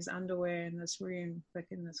sitting in his underwear in this room, like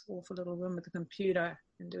in this awful little room with a computer,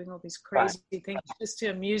 and doing all these crazy things just to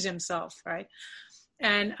amuse himself, right?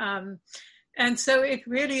 And so it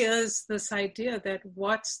really is this idea that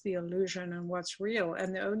what's the illusion and what's real,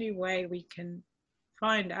 and the only way we can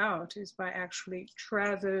find out is by actually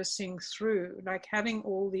traversing through, like having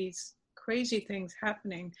all these crazy things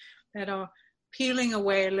happening that are peeling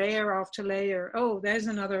away layer after layer. Oh, there's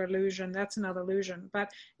another illusion, that's another illusion. But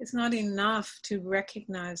it's not enough to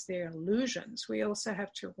recognize their illusions. We also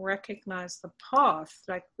have to recognize the path,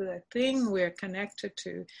 like the thing we're connected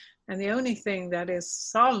to. And the only thing that is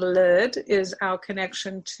solid is our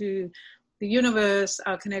connection to the universe,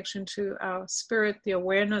 our connection to our spirit, the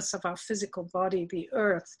awareness of our physical body, the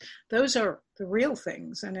earth. Those are the real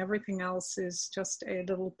things, and everything else is just a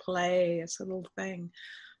little play, it's a little thing.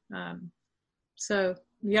 So,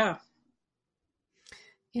 yeah.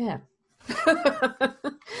 Yeah.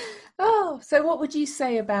 Oh, so what would you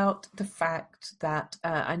say about the fact that,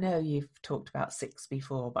 I know you've talked about 6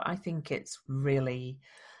 before, but I think it's really,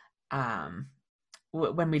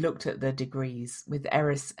 when we looked at the degrees with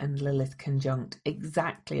Eris and Lilith conjunct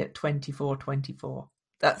exactly at 24,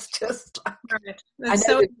 that's just like, right. I know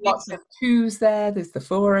so there's lots of 2s there, there's the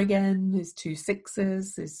 4 again, there's 2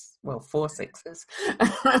 6s, there's, well, 4 6s.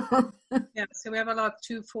 Yeah, so we have a lot,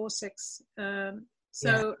 2, 4, 6.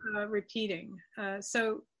 Repeating.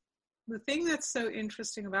 So the thing that's so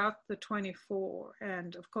interesting about the 24,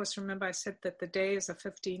 and of course, remember I said that the day is a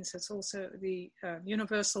 15, so it's also the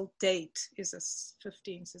universal date is a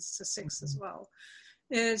 15, so it's a 6 as well,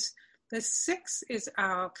 is the 6 is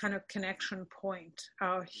our kind of connection point,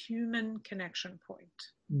 our human connection point.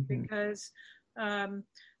 Mm-hmm. Because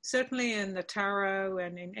certainly in the tarot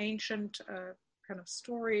and in ancient kind of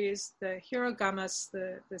stories, the Hierogammus,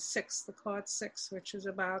 the 6, the card 6, which is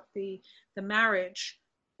about the marriage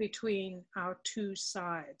between our two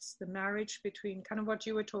sides, the marriage between kind of what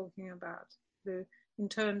you were talking about, in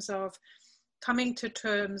terms of coming to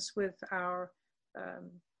terms with our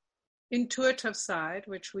intuitive side,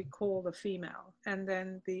 which we call the female, and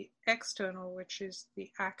then the external, which is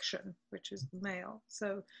the action, which is the male.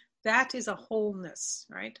 So that is a wholeness,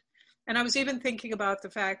 right? And I was even thinking about the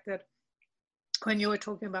fact that when you were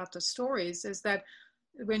talking about the stories, is that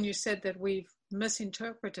when you said that we've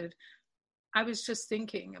misinterpreted, I was just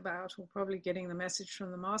thinking about, or probably getting the message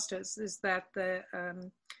from the masters, is that the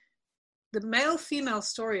male-female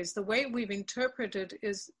stories, the way we've interpreted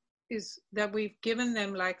is that we've given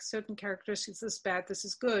them like certain characteristics, this is bad, this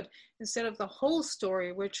is good, instead of the whole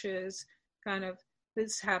story, which is kind of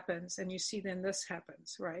this happens and you see then this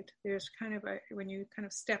happens, right? There's kind of when you kind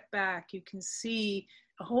of step back, you can see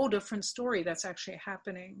a whole different story that's actually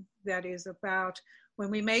happening, that is about when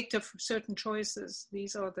we make certain choices,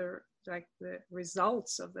 these are the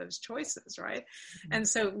results of those choices, right? Mm-hmm. And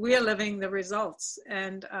so we're living the results.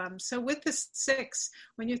 And so with this 6,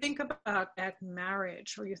 when you think about that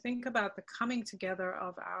marriage, or you think about the coming together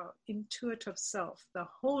of our intuitive self, the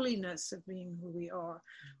holiness of being who we are,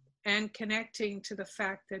 and connecting to the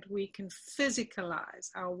fact that we can physicalize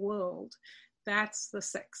our world, that's the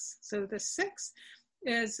 6. So the 6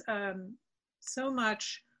 is so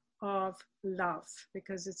much of love,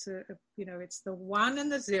 because it's it's the 1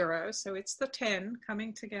 and the 0, so it's the 10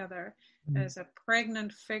 coming together as a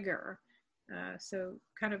pregnant figure. So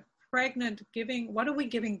kind of pregnant, giving, what are we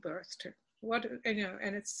giving birth to? What,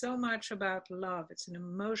 and it's so much about love. It's an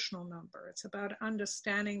emotional number. It's about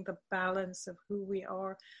understanding the balance of who we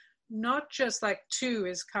are. Not just like 2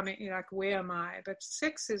 is coming, like, where am I? But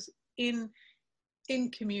 6 is in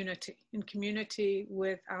community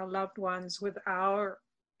with our loved ones, with our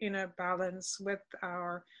inner balance, with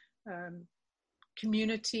our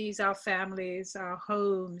communities, our families, our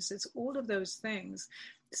homes. It's all of those things.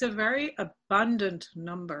 it's a very abundant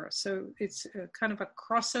number. So it's a kind of a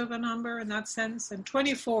crossover number in that sense. And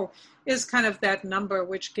 24 is kind of that number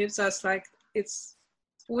which gives us like,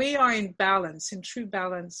 we are in balance, in true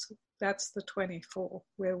balance. That's the 24,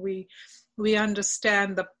 where we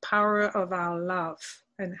understand the power of our love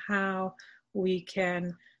and how we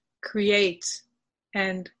can create,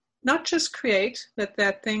 and not just create, but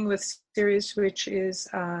that thing with Sirius, which is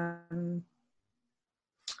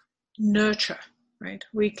nurture, right?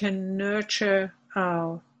 We can nurture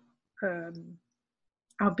our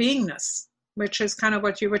beingness, which is kind of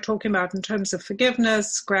what you were talking about in terms of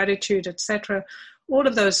forgiveness, gratitude, etc. All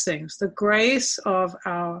of those things, the grace of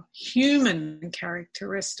our human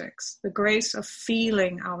characteristics, the grace of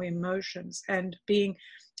feeling our emotions and being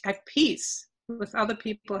at peace with other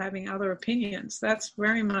people having other opinions. That's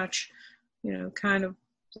very much, kind of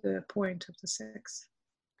the point of the 6.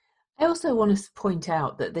 I also want to point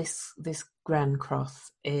out that this Grand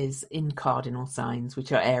Cross is in cardinal signs,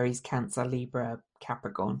 which are Aries, Cancer, Libra,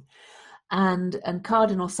 Capricorn, and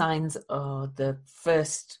cardinal signs are the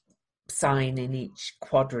first sign in each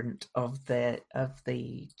quadrant of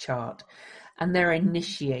the chart, and they're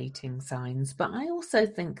initiating signs. But I also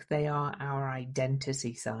think they are our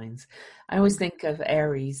identity signs. I always think of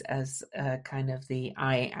Aries as kind of the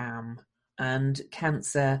I am, and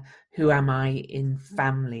Cancer, who am I in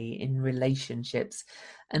family, in relationships,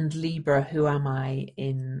 and Libra, who am I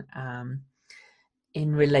in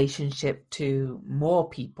relationship to more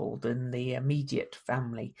people than the immediate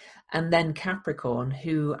family, and then Capricorn,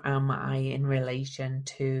 who am I in relation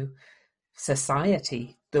to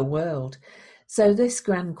society, the world. So this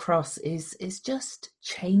Grand Cross is just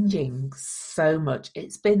changing so much.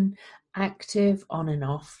 It's been active on and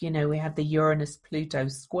off. We had the Uranus-Pluto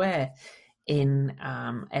square in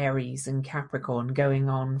Aries and Capricorn going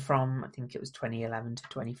on from, I think it was 2011 to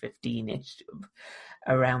 2015-ish,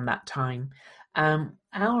 around that time.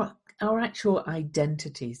 Our actual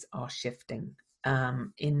identities are shifting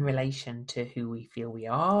in relation to who we feel we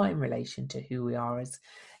are, in relation to who we are as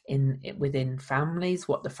within families,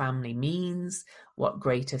 what the family means, what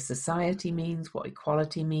greater society means, what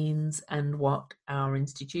equality means, and what our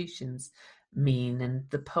institutions mean, and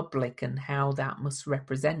the public, and how that must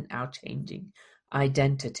represent our changing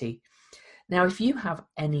identity. Now, if you have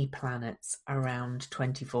any planets around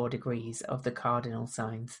 24 degrees of the cardinal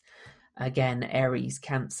signs, again, Aries,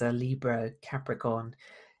 Cancer, Libra, Capricorn,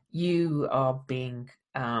 you are being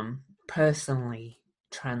personally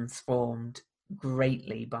transformed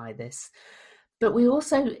greatly by this. But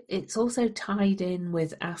it's also tied in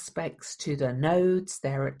with aspects to the nodes.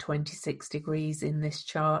 They're at 26 degrees in this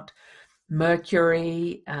chart.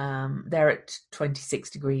 Mercury, they're at 26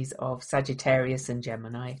 degrees of Sagittarius and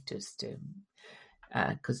Gemini, just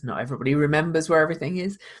because not everybody remembers where everything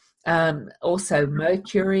is. Also,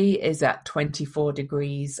 Mercury is at 24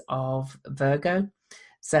 degrees of Virgo.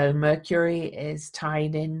 So Mercury is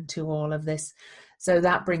tied into all of this. So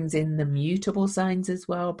that brings in the mutable signs as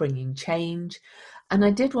well, bringing change. And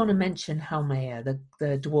I did want to mention Haumea,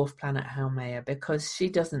 the dwarf planet Haumea, because she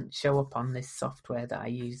doesn't show up on this software that I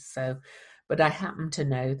use. But I happen to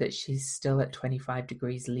know that she's still at 25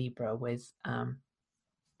 degrees Libra with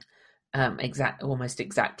almost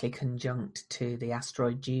exactly conjunct to the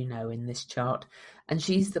asteroid Juno in this chart, and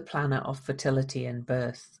she's the planet of fertility and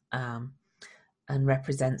birth, and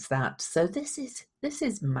represents that. So this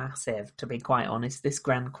is massive, to be quite honest. This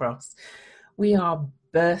Grand Cross, we are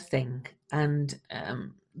birthing and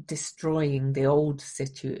destroying the old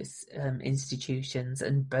institutions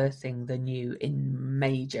and birthing the new in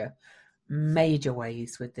major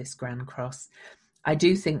ways with this Grand Cross. I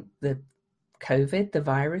do think the COVID, the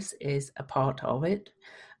virus, is a part of it,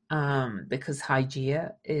 because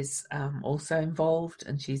Hygeia is also involved,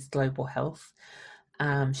 and she's global health.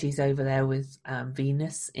 She's over there with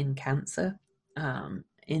Venus in Cancer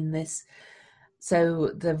in this. So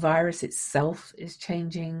the virus itself is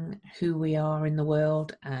changing who we are in the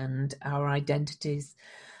world and our identities.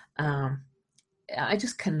 I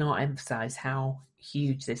just cannot emphasize how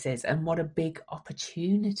huge this is and what a big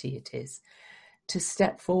opportunity it is to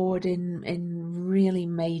step forward in really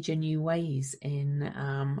major new ways in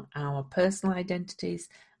our personal identities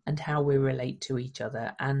and how we relate to each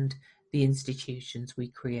other and the institutions we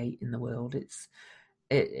create in the world.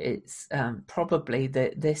 It's probably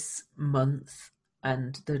that this month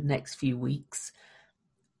and the next few weeks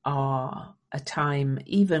are a time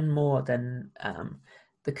even more than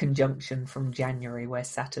the conjunction from January where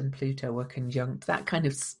Saturn Pluto were conjunct. That kind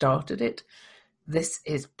of started it. This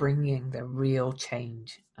is bringing the real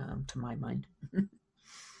change, to my mind.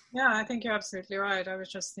 Yeah, I think you're absolutely right. I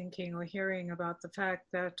was just thinking or hearing about the fact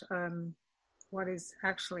that what is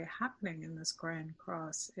actually happening in this Grand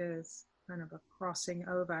Cross is kind of a crossing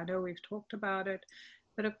over. I know we've talked about it,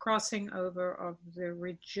 but a crossing over of the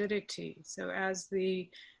rigidity. So as the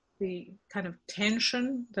kind of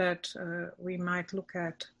tension that we might look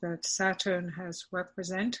at that Saturn has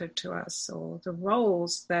represented to us, or the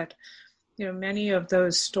roles that many of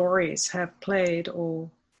those stories have played or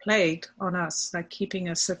plagued on us, like keeping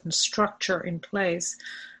a certain structure in place,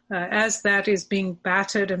 as that is being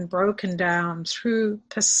battered and broken down through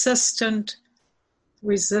persistent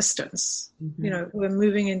resistance. We're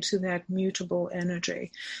moving into that mutable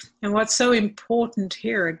energy. And what's so important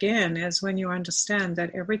here again is when you understand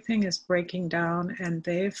that everything is breaking down, and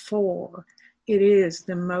therefore it is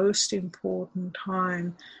the most important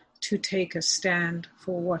time to take a stand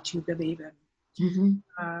for what you believe in.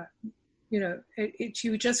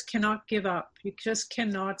 You just cannot give up. You just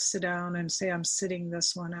cannot sit down and say, I'm sitting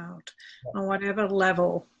this one out. On whatever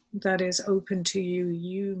level that is open to you,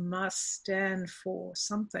 you must stand for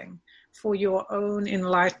something, for your own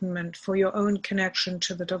enlightenment, for your own connection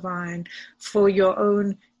to the divine, for your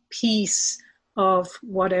own peace of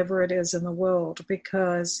whatever it is in the world.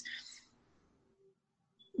 Because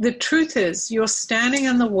the truth is, you're standing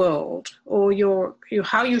in the world, or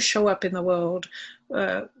how you show up in the world,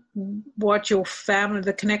 what your family,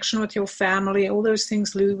 the connection with your family, all those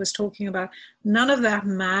things Lou was talking about, none of that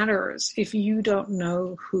matters if you don't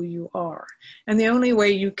know who you are. And the only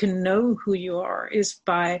way you can know who you are is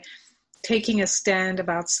by taking a stand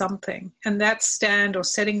about something. And that stand, or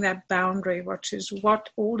setting that boundary, which is what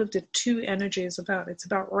all of the two energy is about. It's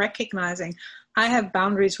about recognizing I have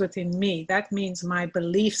boundaries within me. That means my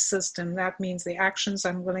belief system. That means the actions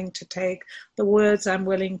I'm willing to take, the words I'm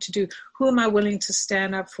willing to do. Who am I willing to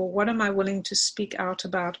stand up for? What am I willing to speak out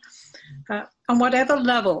about? On whatever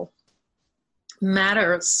level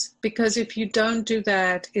matters. Because if you don't do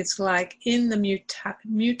that, it's like in the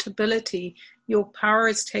mutability, your power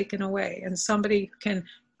is taken away, and somebody can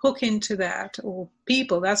hook into that, or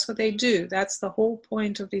people, that's what they do. That's the whole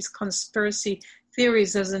point of these conspiracy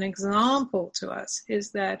theories, as an example to us,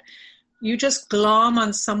 is that you just glom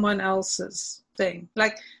on someone else's thing.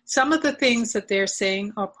 Like, some of the things that they're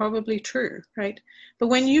saying are probably true, right? But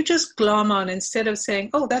when you just glom on, instead of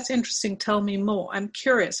saying, oh, that's interesting, tell me more, I'm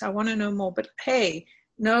curious, I want to know more, but hey,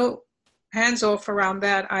 no, hands off around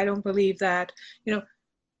that, I don't believe that,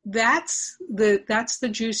 that's the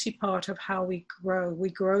juicy part of how we grow. We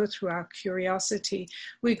grow through our curiosity.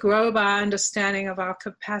 We grow by our understanding of our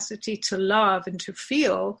capacity to love and to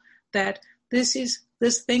feel that this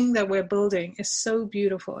thing that we're building is so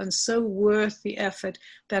beautiful and so worth the effort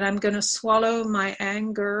that I'm going to swallow my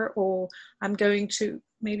anger, or I'm going to,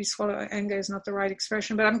 maybe swallow anger is not the right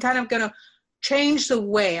expression, but I'm kind of going to change the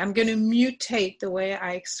way, I'm going to mutate the way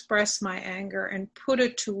I express my anger and put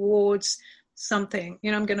it towards something.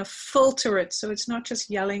 I'm going to filter it so it's not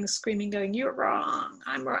just yelling, screaming, going, you're wrong,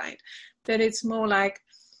 I'm right. That it's more like,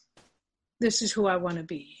 this is who I want to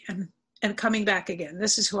be, and coming back again,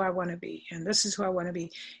 this is who I want to be, and this is who I want to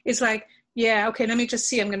be. It's like, yeah, okay, let me just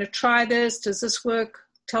see, I'm going to try this. Does this work?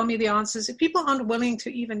 Tell me the answers. If people aren't willing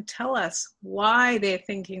to even tell us why they're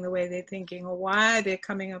thinking the way they're thinking, or why they're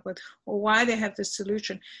coming up with, or why they have the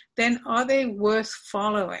solution, then are they worth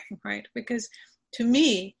following, right? Because to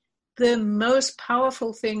me, the most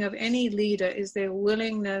powerful thing of any leader is their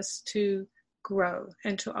willingness to grow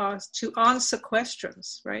and to answer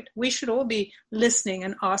questions, right? We should all be listening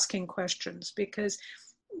and asking questions, because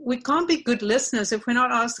we can't be good listeners if we're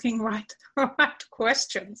not asking right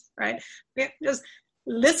questions, right? We're just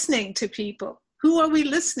listening to people. Who are we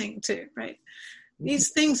listening to, right?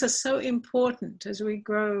 These things are so important as we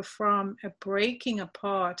grow from a breaking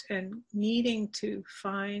apart and needing to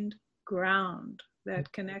find ground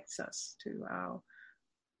that connects us to our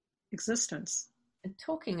existence. And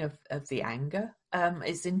talking of the anger,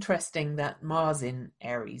 it's interesting that Mars in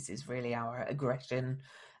Aries is really our aggression,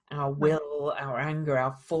 our will, our anger,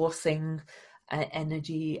 our forcing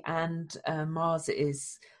energy, and Mars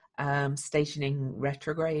is stationing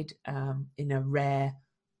retrograde, in a rare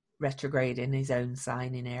retrograde in his own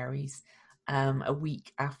sign in Aries, a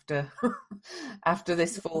week after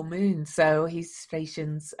this full moon. So he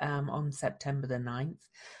stations on September the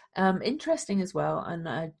 9th. Interesting as well, and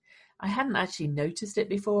I hadn't actually noticed it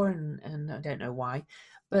before, and I don't know why,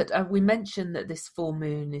 but we mentioned that this full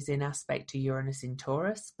moon is in aspect to Uranus in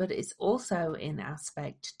Taurus, but it's also in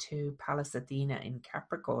aspect to Pallas Athena in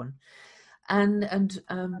Capricorn, and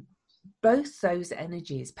both those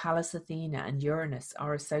energies, Pallas Athena and Uranus,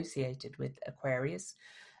 are associated with Aquarius.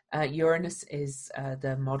 Uranus is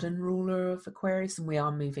the modern ruler of Aquarius, and we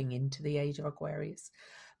are moving into the age of Aquarius.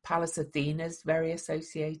 Pallas Athena is very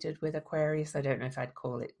associated with Aquarius. I don't know if I'd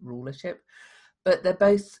call it rulership, but they're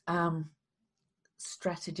both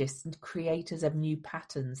strategists and creators of new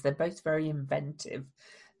patterns. They're both very inventive.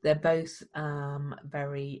 They're both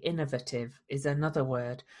very innovative, is another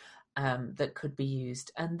word that could be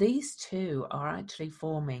used. And these two are actually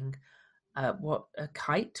forming what a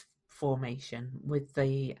kite formation with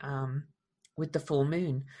the full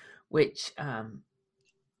moon, which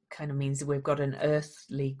kind of means that we've got an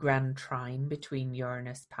earthly grand trine between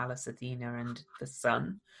Uranus, Pallas Athena, and the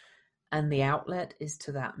Sun, and the outlet is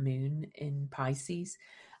to that moon in Pisces,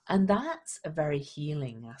 and that's a very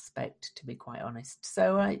healing aspect, to be quite honest.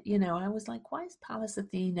 So I was like, why is Pallas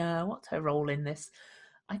Athena? What's her role in this?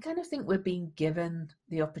 I kind of think we're being given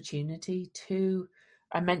the opportunity to,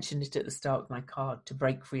 I mentioned it at the start of my card, to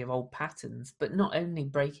break free of old patterns, but not only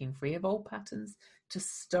breaking free of old patterns, to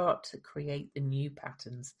start to create the new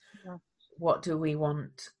patterns. Yeah. What do we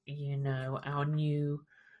want, our new,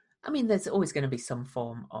 I mean, there's always going to be some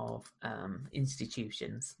form of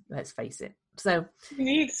institutions, let's face it. So we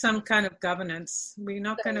need some kind of governance. We're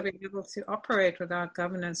not going to be able to operate without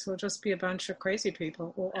governance. We'll just be a bunch of crazy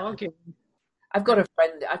people all arguing. I've got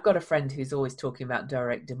a friend who's always talking about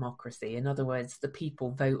direct democracy. In other words, the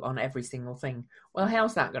people vote on every single thing. Well,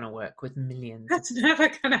 how's that going to work with millions? That's never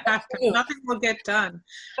going to happen. Nothing will get done.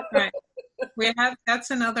 Right.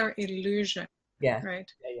 That's another illusion. Yeah. Right.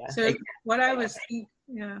 Yeah. So exactly. What I was thinking,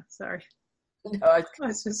 sorry. No, I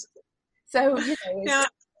was just so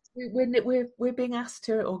we're being asked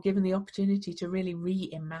to, or given the opportunity to, really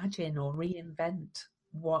reimagine or reinvent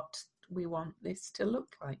what we want this to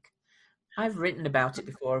look like. I've written about it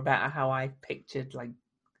before, about how I pictured, like,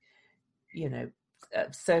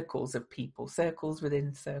 circles of people, circles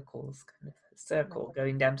within circles, kind of circle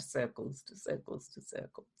going down to circles to circles to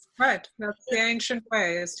circles. Right. That's the ancient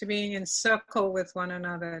way, is to be in circle with one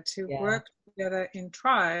another, to work together in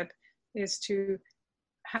tribe, is to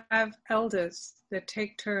have elders that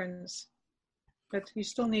take turns, but you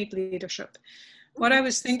still need leadership. What I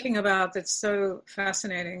was thinking about that's so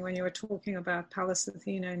fascinating when you were talking about Pallas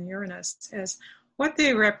Athena and Uranus is what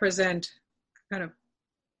they represent, kind of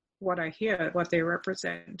what I hear, what they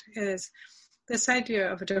represent is this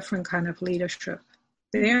idea of a different kind of leadership.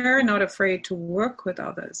 They're not afraid to work with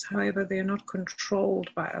others. However, they're not controlled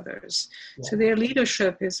by others. Yeah. So their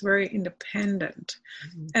leadership is very independent.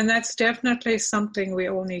 Mm-hmm. And that's definitely something we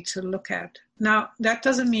all need to look at. Now, that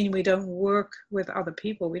doesn't mean we don't work with other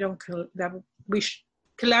people.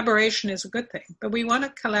 Collaboration is a good thing, but we want to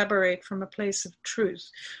collaborate from a place of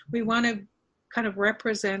truth. We want to kind of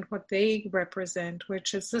represent what they represent,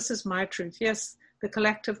 which is, this is my truth. Yes, the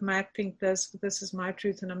collective might think this, but this is my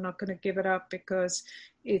truth, and I'm not going to give it up because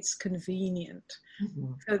it's convenient.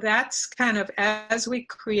 Mm-hmm. So that's kind of, as we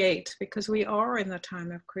create, because we are in the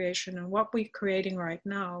time of creation, and what we're creating right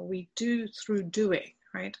now, we do through doing,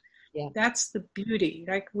 right? Yeah. That's the beauty.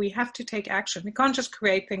 Like, we have to take action. We can't just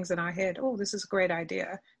create things in our head. Oh, this is a great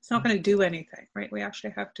idea. It's not going to do anything, right? We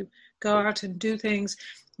actually have to go out and do things.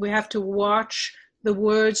 We have to watch the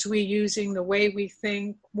words we're using, the way we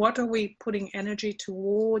think. What are we putting energy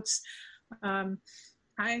towards?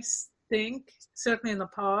 I think, certainly in the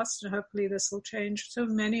past, and hopefully this will change, so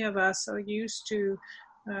many of us are used to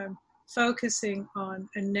focusing on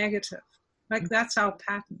a negative. Like, that's our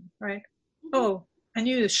pattern, right? Oh, I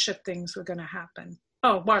knew shit things were going to happen.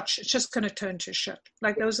 Oh, watch, it's just going to turn to shit.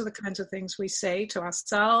 Like, those are the kinds of things we say to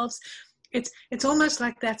ourselves. It's almost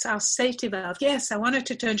like that's our safety valve. Yes, I want it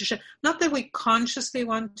to turn to shit. Not that we consciously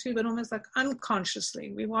want to, but almost like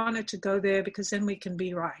unconsciously. We want it to go there because then we can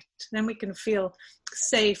be right. Then we can feel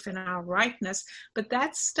safe in our rightness. But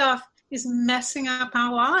that stuff is messing up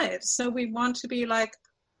our lives. So we want to be like,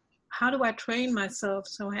 how do I train myself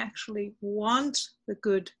so I actually want the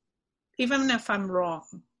good, even if I'm wrong?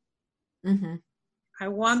 Mm-hmm. I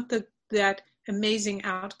want that amazing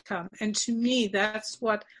outcome. And to me, that's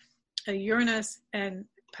what Uranus and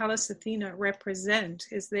Pallas Athena represent,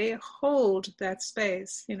 is they hold that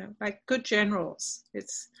space, like good generals.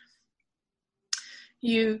 It's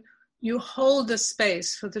you hold the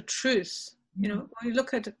space for the truth. Mm-hmm. When we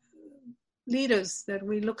look at leaders that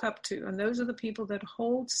we look up to, and those are the people that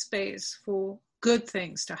hold space for good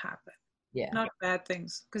things to happen, not bad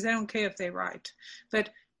things, because they don't care if they're right. But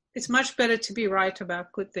it's much better to be right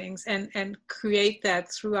about good things and create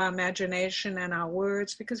that through our imagination and our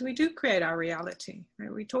words, because we do create our reality.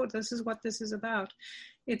 Right? We taught this is what this is about.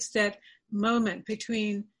 It's that moment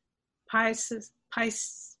between Pisces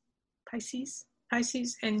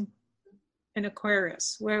and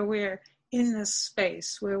Aquarius, where we're in this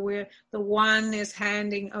space, where the one is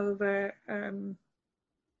handing over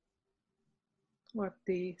what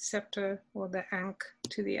the scepter or the ankh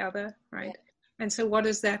to the other, right? And so what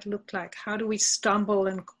does that look like? How do we stumble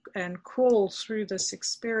and crawl through this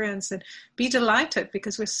experience and be delighted,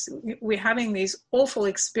 because we're having these awful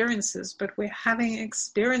experiences, but we're having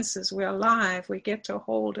experiences, we're alive, we get to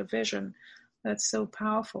hold a vision that's so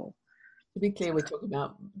powerful. To be clear, we're talking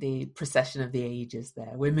about the precession of the ages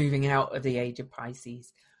there. We're moving out of the age of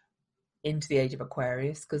Pisces into the age of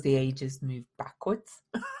Aquarius because the ages move backwards.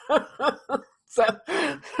 So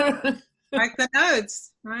like the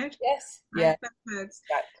nodes, right? Yes. Like Yeah. the nodes.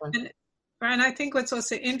 Exactly. And I think what's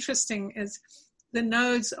also interesting is the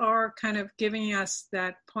nodes are kind of giving us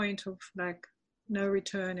that point of like no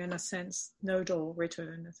return, in a sense, nodal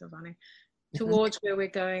return, that's so funny, towards where we're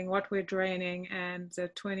going, what we're draining. And the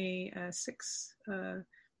 26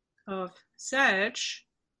 of Sag,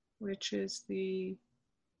 which is the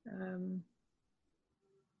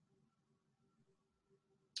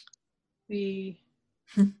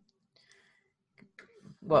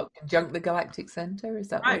what, conjunct the galactic center? Is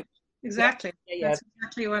that right, what? exactly. Yeah. That's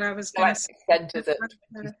exactly what I was going to say. Galactic center's at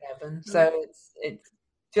 27, so it's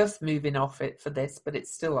just moving off it for this, but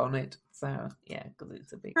it's still on it. So yeah, because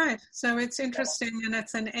it's a big right. So it's interesting, and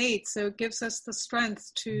it's an 8, so it gives us the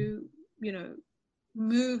strength to, you know,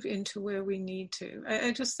 move into where we need to.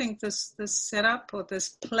 I just think this setup or this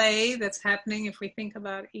play that's happening, if we think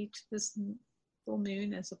about this full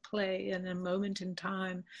moon as a play and a moment in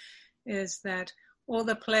time, is that all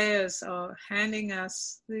the players are handing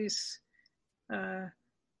us these,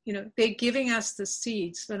 you know, they're giving us the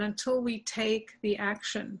seeds, but until we take the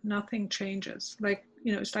action, nothing changes. Like,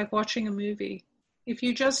 you know, it's like watching a movie. If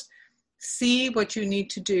you just see what you need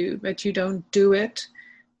to do, but you don't do it,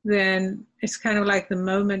 then it's kind of like the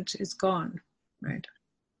moment is gone, right?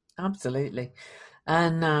 Absolutely.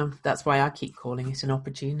 And that's why I keep calling it an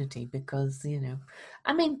opportunity, because, you know,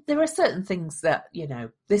 I mean, there are certain things that, you know,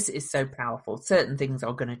 this is so powerful. Certain things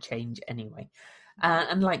are going to change anyway.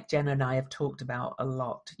 And like Jen and I have talked about a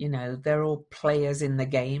lot, you know, they're all players in the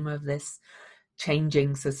game of this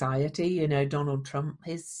changing society. You know, Donald Trump,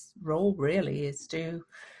 his role really is to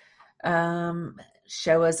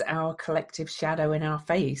show us our collective shadow in our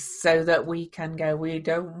face so that we can go, we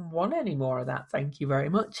don't want any more of that. Thank you very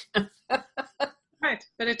much. Right,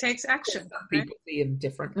 but it takes action. Some people see him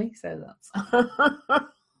differently, so that's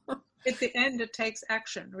at the end it takes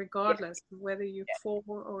action, regardless of whether you're for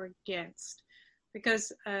or against.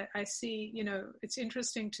 Because I see, you know, it's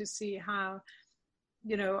interesting to see how,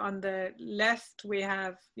 you know, on the left we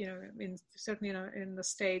have, you know, certainly, you know, in the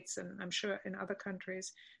States, and I'm sure in other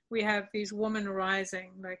countries, we have these women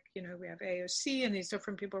rising, like, you know, we have AOC and these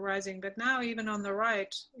different people rising. But now even on the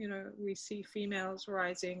right, you know, we see females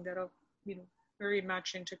rising that are, you know, very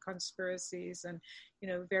much into conspiracies and, you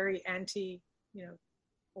know, very anti, you know,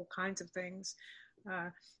 all kinds of things.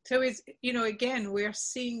 So it's, you know, again, we're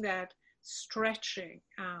seeing that stretching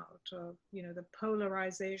out of, you know, the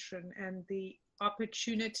polarization and the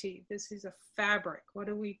opportunity. This is a fabric. What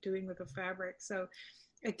are we doing with the fabric? So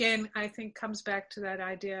again, I think comes back to that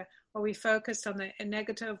idea, are we focused on the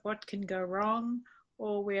negative, what can go wrong,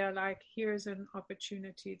 or we are like, here's an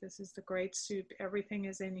opportunity, this is the great soup, everything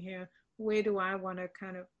is in here, where do I want to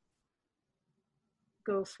kind of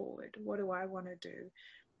go forward, what do I want to do?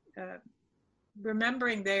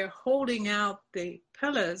 Remembering they're holding out the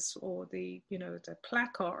pillars or the, you know, the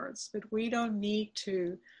placards, but we don't need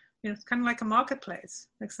to, you know, it's kind of like a marketplace,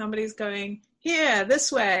 like somebody's going here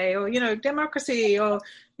this way, or, you know, democracy, or,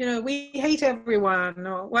 you know, we hate everyone,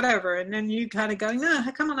 or whatever, and then you kind of go, no,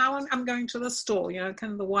 come on, I'm going to the store, you know,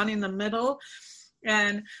 kind of the one in the middle.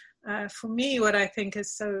 And for me, what I think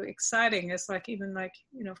is so exciting is like, even like,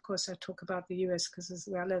 you know, of course I talk about the US because this is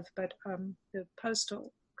where I live, but the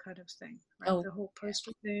postal kind of thing, right? The whole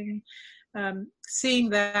postal thing,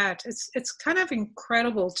 seeing that, it's kind of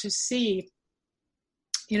incredible to see,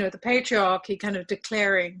 you know, the patriarchy kind of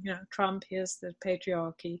declaring, you know, Trump, here's the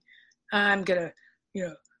patriarchy. I'm going to, you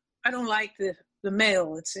know, I don't like the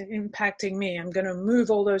mail. It's impacting me. I'm going to move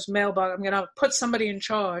all those mailboxes. I'm going to put somebody in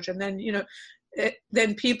charge. And then, you know,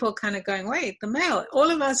 then people kind of going, wait, the mail. All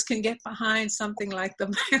of us can get behind something like the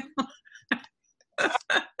mail.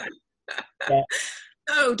 Yeah.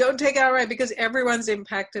 No, don't take our right, because everyone's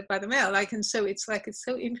impacted by the mail. Like, and so it's like, it's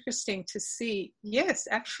so interesting to see, yes,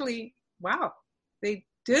 actually, wow, they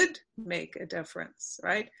did make a difference,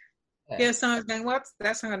 right? Yeah, someone's going, what?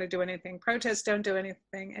 That's not going to do anything. Protests don't do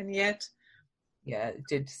anything. And yet, yeah, it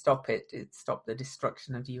did stop it. It stopped the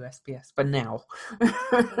destruction of USPS. But now,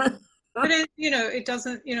 but it, you know, it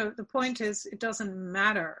doesn't. You know, the point is, it doesn't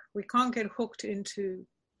matter. We can't get hooked into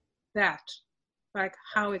that. like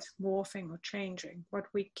how it's morphing or changing. What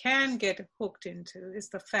we can get hooked into is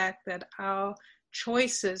the fact that our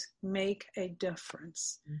choices make a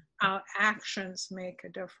difference. Our actions make a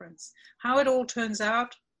difference. How it all turns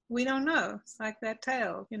out, we don't know. It's like that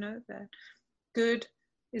tale, that good,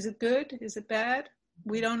 is it good? Is it bad?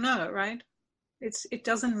 We don't know, right? It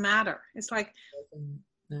doesn't matter. It's like,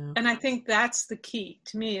 no. And I think that's the key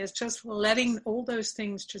to me, is just letting all those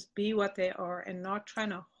things just be what they are and not trying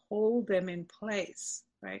to hold them in place,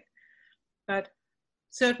 right? But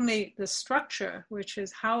certainly the structure, which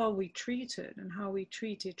is how are we treated and how we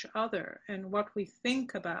treat each other and what we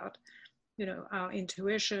think about, our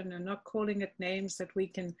intuition, and not calling it names that we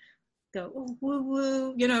can go, oh, woo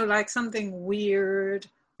woo, like something weird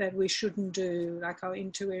that we shouldn't do, like our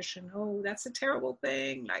intuition. Oh, that's a terrible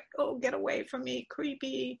thing. Like, oh, get away from me,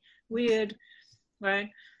 creepy, weird, right?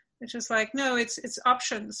 It's just like, no, it's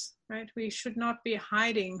options, right? We should not be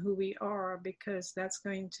hiding who we are, because that's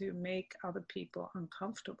going to make other people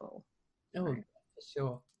uncomfortable. Oh, right? for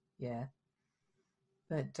sure. Yeah.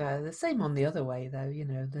 But the same on the other way, though,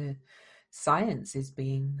 the science is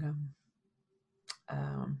being,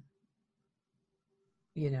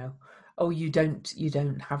 oh, you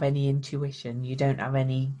don't have any intuition, you don't have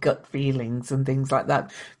any gut feelings and things like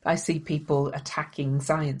that. I see people attacking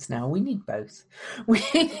science now. We need both.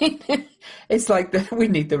 It's like we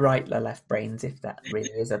need the right, the left brains, if that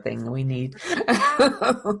really is a thing we need.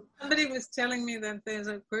 Somebody was telling me that there's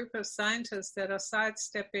a group of scientists that are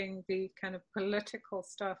sidestepping the kind of political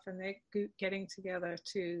stuff, and they're getting together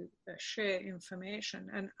to share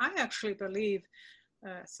information. And I actually believe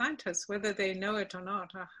scientists, whether they know it or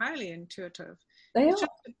not, are highly intuitive.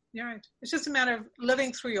 You're right. It's just a matter of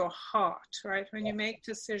living through your heart, right? When you make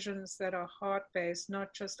decisions that are heart-based,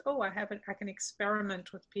 not just, oh, I can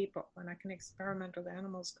experiment with people and I can experiment with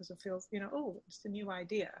animals because it feels, oh, it's a new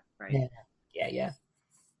idea, right? Yeah,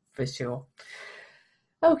 for sure.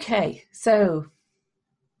 Okay, so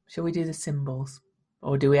shall we do the symbols?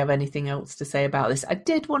 Or do we have anything else to say about this? I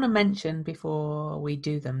did want to mention before we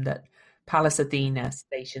do them that Pallas Athena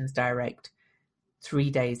stations direct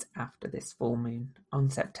 3 days after this full moon on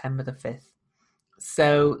September the 5th.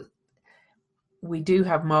 So we do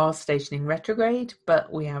have Mars stationing retrograde,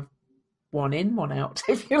 but we have one in, one out,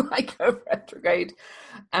 if you like, of retrograde.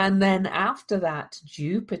 And then after that,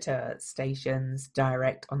 Jupiter stations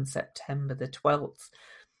direct on September the 12th.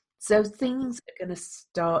 So things are going to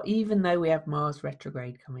start, even though we have Mars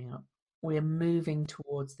retrograde coming up, we're moving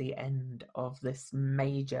towards the end of this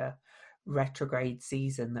major retrograde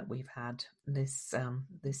season that we've had this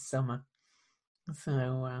summer.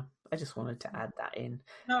 So I just wanted to add that in.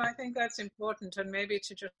 No, I think that's important, and maybe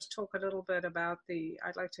to just talk a little bit about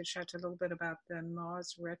I'd like to chat a little bit about the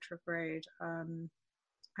Mars retrograde.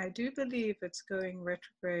 I do believe it's going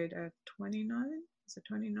retrograde at 29. Is it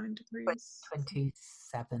 29 degrees?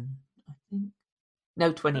 27, I think.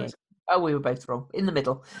 No, 28. Oh, we were both wrong. In the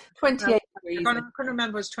middle. 28 degrees. I couldn't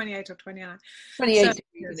remember, it was 28 or 29. 28 degrees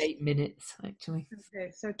and 8 minutes, actually.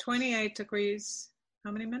 Okay, so 28 degrees,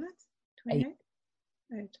 how many minutes? 28?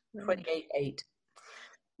 8. 28, 8.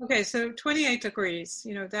 Okay, so 28 degrees,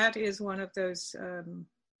 that is one of those,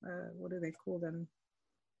 what do they call them?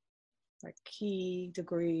 Like key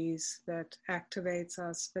degrees that activates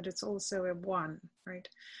us, but it's also a 1, right?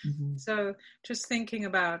 Mm-hmm. So just thinking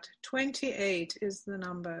about 28 is the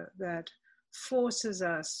number that forces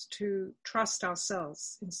us to trust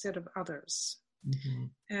ourselves instead of others.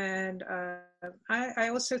 Mm-hmm. And I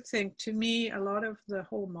also think, to me, a lot of the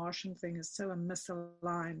whole Martian thing is so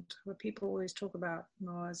misaligned, where people always talk about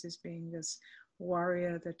Mars as being this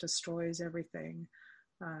warrior that destroys everything.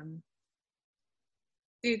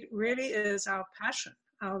 It really is our passion,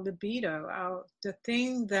 our libido, the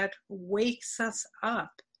thing that wakes us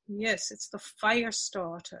up. Yes, it's the fire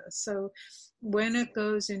starter. So when it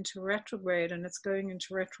goes into retrograde, and it's going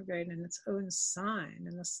into retrograde in its own sign,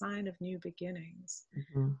 in the sign of new beginnings,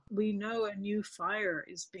 we know a new fire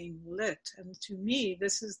is being lit. And to me,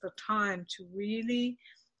 this is the time to really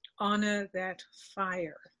honor that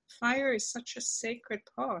fire. Fire is such a sacred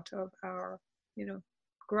part of our,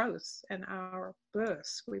 growth and our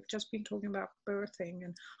birth. We've just been talking about birthing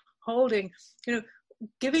and holding,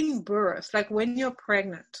 giving birth. Like when you're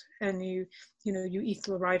pregnant and you eat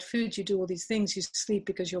the right food, you do all these things, you sleep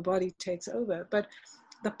because your body takes over. But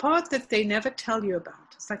the part that they never tell you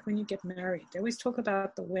about, it's like when you get married. They always talk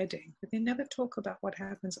about the wedding, but they never talk about what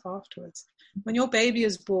happens afterwards. When your baby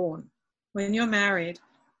is born, when you're married,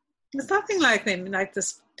 there's nothing like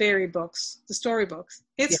the fairy books, the storybooks.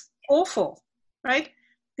 It's awful, right?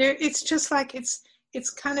 It's just like it's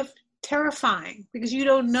kind of terrifying because you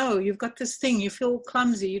don't know. You've got this thing, you feel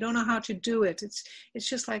clumsy, you don't know how to do it. It's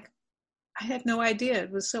just like, I had no idea.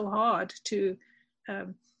 It was so hard to,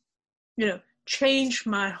 change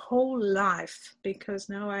my whole life because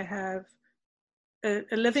now I have a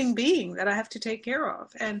living being that I have to take care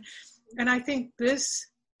of. And I think this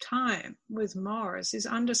time with Mars is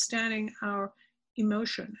understanding our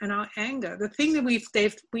emotion and our anger. The thing that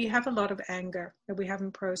we have a lot of anger that we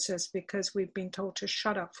haven't processed because we've been told to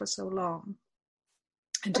shut up for so long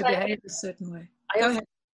and to behave a certain way.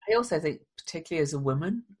 I also think, particularly as a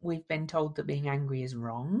woman, we've been told that being angry is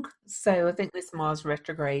wrong. So I think this Mars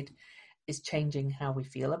retrograde is changing how we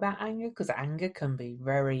feel about anger, because anger can be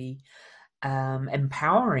very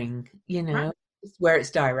empowering, Right. where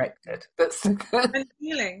it's directed. That's and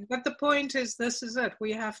healing. But the point is, this is it.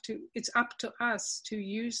 It's up to us to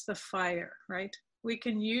use the fire, right? We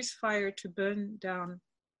can use fire to burn down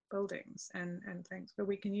buildings and things, but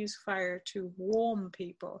we can use fire to warm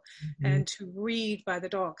people and to read by the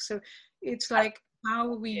dog. So it's like,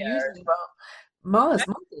 how are we using well. Mars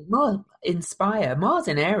inspire. Mars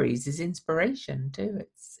in Aries is inspiration too.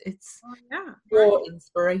 It's right.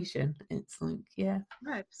 inspiration. It's like,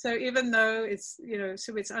 Right. So even though it's,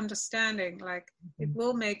 so it's understanding, like, it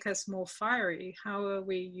will make us more fiery. How are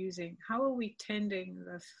we tending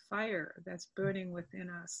the fire that's burning within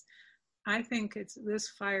us? I think this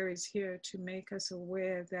fire is here to make us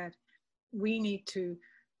aware that we need to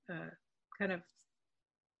kind of,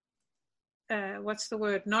 what's the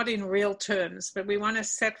word? Not in real terms, but we want to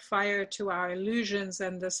set fire to our illusions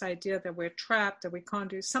and this idea that we're trapped, that we can't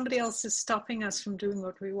do. Somebody else is stopping us from doing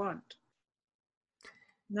what we want.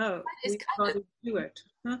 No, we can't do it.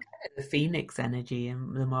 Huh? The Phoenix energy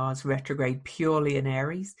and the Mars retrograde purely in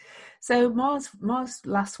Aries. So Mars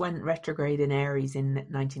last went retrograde in Aries in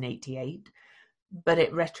 1988, but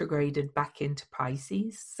it retrograded back into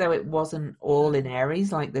Pisces. So it wasn't all in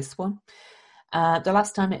Aries like this one. The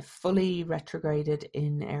last time it fully retrograded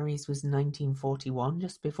in Aries was 1941,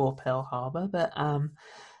 just before Pearl Harbor.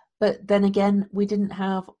 But then again, we didn't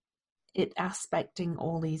have it aspecting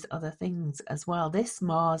all these other things as well. This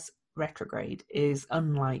Mars retrograde is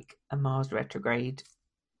unlike a Mars retrograde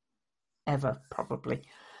ever, probably.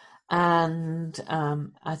 And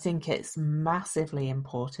I think it's massively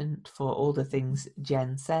important for all the things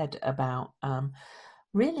Jen said about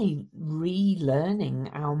really relearning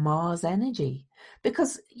our Mars energy.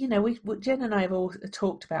 Because, Jen and I have all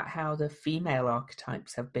talked about how the female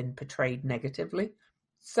archetypes have been portrayed negatively.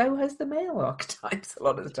 So has the male archetypes a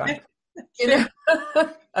lot of the time.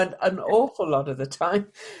 An awful lot of the time,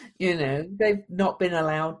 they've not been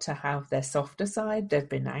allowed to have their softer side. They've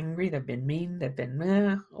been angry, they've been mean, they've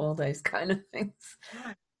been all those kind of things.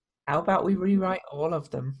 Right. How about we rewrite all of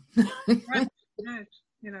them? Right.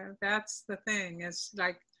 That's the thing. It's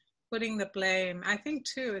like putting the blame. I think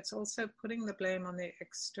too, it's also putting the blame on the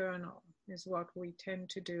external is what we tend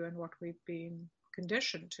to do and what we've been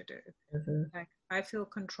conditioned to do. Mm-hmm. Like, I feel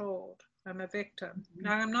controlled. I'm a victim. Mm-hmm.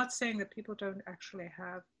 Now, I'm not saying that people don't actually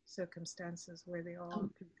have circumstances where there are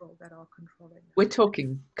people that are controlling them. We're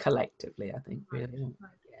talking collectively, I think, really.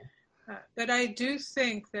 Right. Yeah. But I do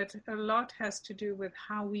think that a lot has to do with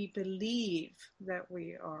how we believe that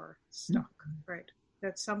we are stuck, right?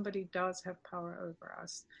 That somebody does have power over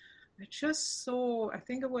us. I just saw, I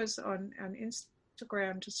think it was on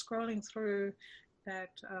Instagram, just scrolling through that,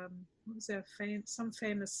 some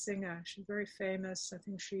famous singer. She's very famous. I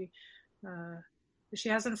think she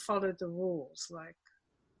hasn't followed the rules. Like,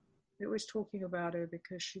 they're always talking about her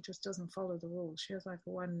because she just doesn't follow the rules. She has like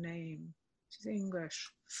one name. She's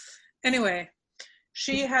English. Anyway,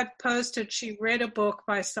 she had posted, she read a book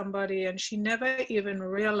by somebody and she never even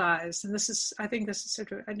realized, and I think this is so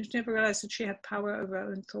true, I just never realized that she had power over her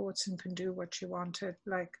own thoughts and can do what she wanted.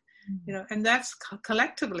 Like, and that's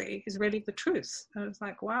collectively is really the truth. I was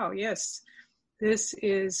like, wow, yes, this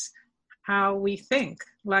is how we think.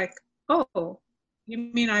 Like, oh, you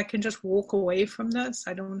mean I can just walk away from this?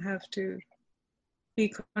 I don't have to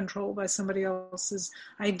be controlled by somebody else's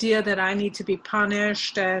idea that I need to be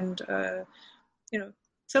punished. And,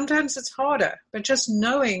 sometimes it's harder, but just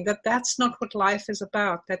knowing that that's not what life is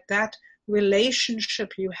about, that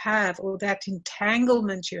relationship you have or that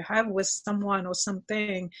entanglement you have with someone or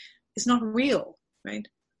something is not real, right?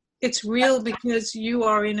 It's real because you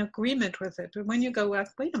are in agreement with it. But when you go, well,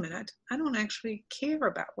 wait a minute, I don't actually care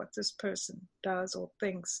about what this person does or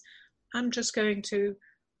thinks. I'm just going to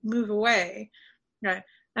move away, right?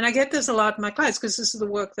 And I get this a lot in my clients because this is the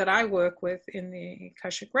work that I work with in the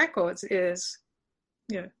Akashic Records is,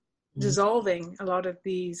 dissolving a lot of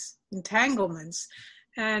these entanglements.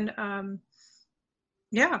 And,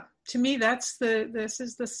 to me, this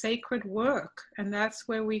is the sacred work, and that's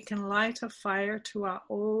where we can light a fire to our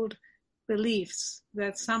old beliefs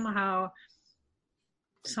that somehow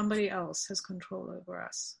somebody else has control over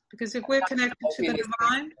us. Because if we're connected to the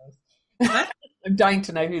divine, what? I'm dying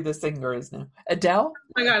to know who the singer is now. Adele?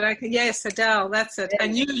 Oh my God, yes, Adele, that's it. I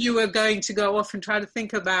knew you were going to go off and try to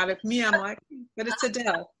think about it. Me, I'm like, but it's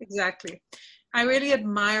Adele, exactly. I really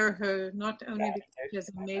admire her, not only because she has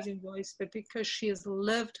an amazing voice, but because she has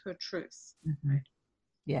lived her truth. Mm-hmm. Right?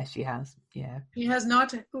 Yeah, she has. Yeah. She has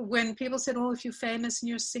not, when people said, oh, if you're famous and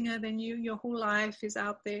you're a singer, then your whole life is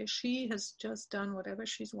out there. She has just done whatever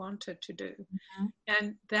she's wanted to do. Mm-hmm.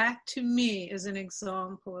 And that to me is an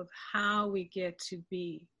example of how we get to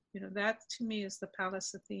be. That to me is the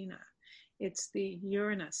Pallas Athena. It's the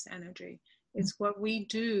Uranus energy. It's what we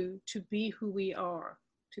do to be who we are,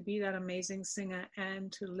 to be that amazing singer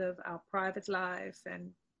and to live our private life.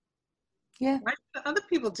 And yeah, why do other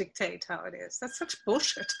people dictate how it is? That's such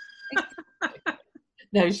bullshit.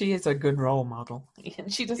 No, she is a good role model.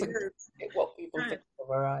 And she doesn't care what people think of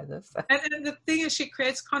her either. So. And the thing is, she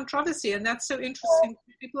creates controversy, and that's so interesting.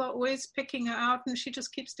 People are always picking her out, and she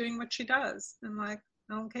just keeps doing what she does. And like,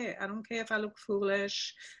 I don't care. I don't care if I look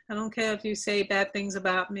foolish. I don't care if you say bad things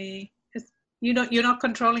about me. You're not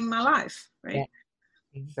controlling my life, right? Yeah,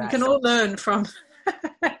 exactly. We can all learn from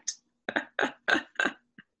that.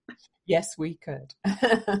 Yes, we could.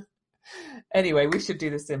 Anyway, we should do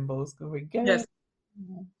the symbols. Can we go? Yes.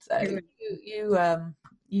 So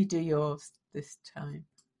you do yours this time.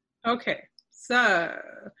 Okay. So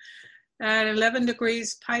at 11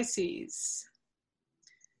 degrees Pisces,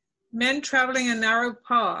 men traveling a narrow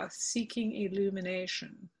path seeking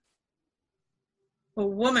illumination. A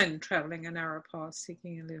woman traveling a narrow path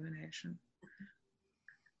seeking illumination.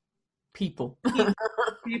 People.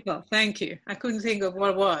 People, thank you. I couldn't think of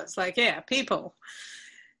what it was. People.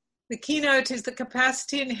 The keynote is the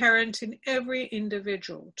capacity inherent in every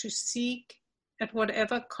individual to seek, at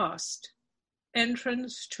whatever cost,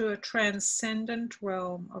 entrance to a transcendent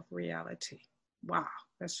realm of reality. Wow,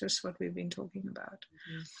 that's just what we've been talking about.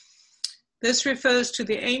 Mm-hmm. This refers to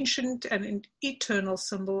the ancient and eternal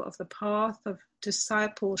symbol of the path of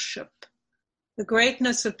discipleship. The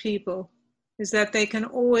greatness of people is that they can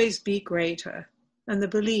always be greater, and the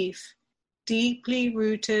belief, deeply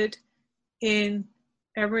rooted in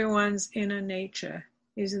everyone's inner nature,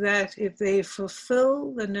 is that if they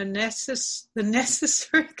fulfill the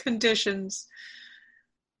necessary conditions,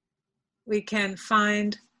 we can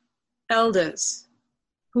find elders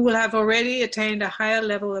who will have already attained a higher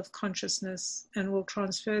level of consciousness and will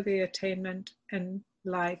transfer the attainment and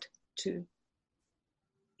light to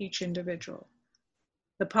each individual.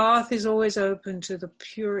 The path is always open to the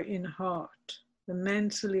pure in heart, the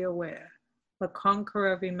mentally aware, the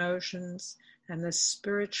conqueror of emotions, and the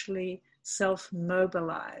spiritually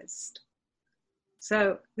self-mobilized.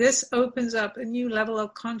 So this opens up a new level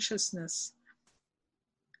of consciousness.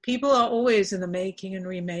 People are always in the making and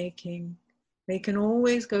remaking. They can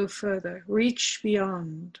always go further, reach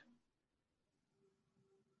beyond.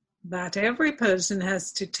 But every person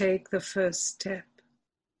has to take the first step.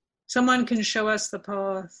 Someone can show us the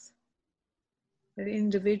path, but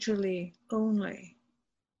individually only,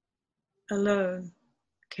 alone,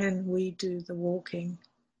 can we do the walking.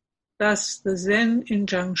 Thus, the Zen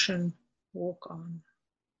injunction, walk on.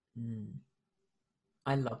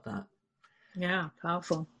 I love that. Yeah,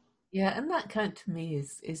 powerful. Yeah, and that kind of, to me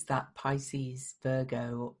is that Pisces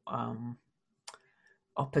Virgo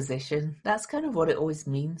opposition. That's kind of what it always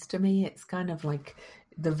means to me. It's kind of like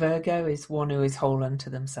the Virgo is one who is whole unto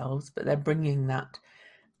themselves, but they're bringing that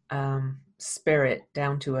spirit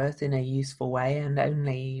down to earth in a useful way, and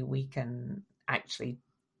only we can actually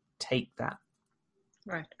take that.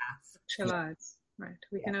 Right. Actualize. Yeah. Right.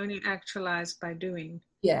 We can only actualize by doing.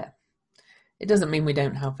 Yeah. It doesn't mean we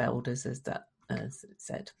don't have elders, as it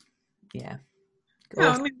said. Yeah. No,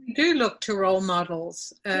 I mean, we do look to role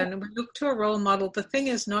models, and we look to a role model. The thing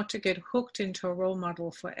is not to get hooked into a role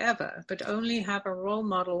model forever, but only have a role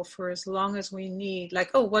model for as long as we need.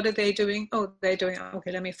 Like, oh, what are they doing? Oh, they're doing,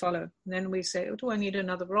 okay, let me follow. And then we say, oh, do I need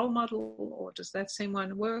another role model, or does that same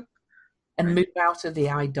one work? And move out of the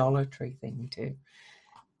idolatry thing too.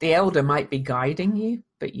 The elder might be guiding you,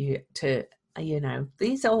 but the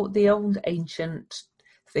old ancient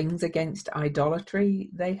things against idolatry,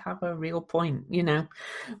 they have a real point,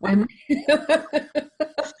 when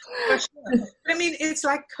For sure. I mean, it's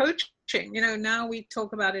like coaching, now we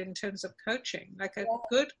talk about it in terms of coaching. Like a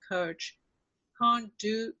good coach can't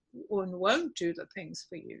do or won't do the things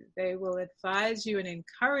for you. They will advise you and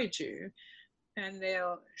encourage you, and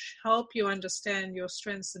they'll help you understand your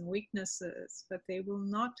strengths and weaknesses, but they will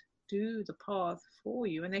not do the path for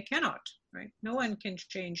you, and they cannot, right? No one can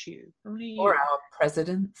change you, only Or you. our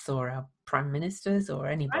presidents or our prime ministers or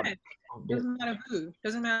anybody. Right. Doesn't matter who,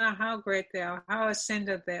 doesn't matter how great they are, how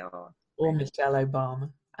ascended they are. Or Michelle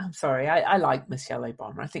Obama. I'm sorry, I like Michelle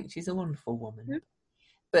Obama. I think she's a wonderful woman.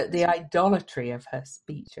 But the idolatry of her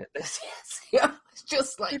speech at this, yes, it's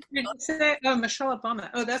just like. Did you say, oh, Michelle Obama.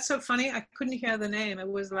 Oh, that's so funny. I couldn't hear the name. It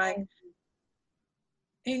was like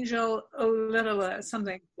Angel O'Little,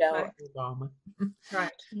 something. Michelle Like, Obama.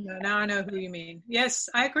 right. No, now I know who you mean. Yes,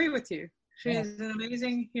 I agree with you. She's an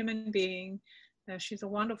amazing human being. She's a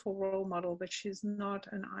wonderful role model, but she's not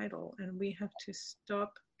an idol. And we have to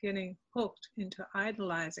stop getting hooked into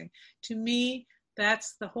idolizing. To me,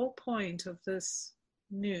 that's the whole point of this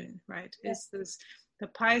noon, right? Is this the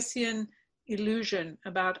Piscean illusion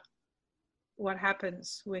about what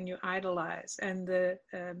happens when you idolize, and the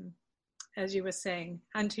as you were saying,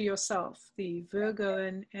 unto yourself, the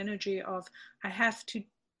Virgoan energy of I have to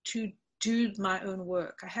do my own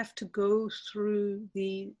work. I have to go through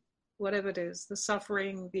the whatever it is, the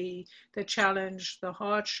suffering, the challenge, the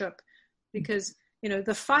hardship, because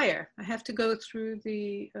the fire. I have to go through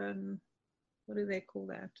the what do they call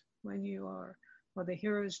that when you are, or the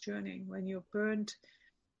hero's journey when you're burnt,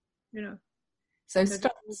 So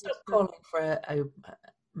stop calling for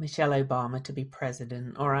Michelle Obama to be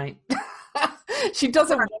president, all right? She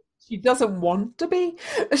doesn't want to be.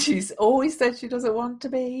 She's always said she doesn't want to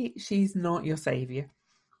be. She's not your savior.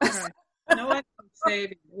 Right. No one can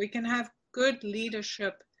save you. We can have good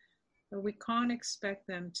leadership, but we can't expect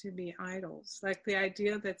them to be idols. Like the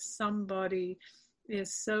idea that somebody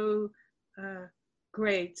is so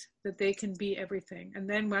great that they can be everything, and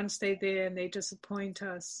then once they're there and they disappoint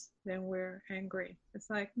us, then we're angry. It's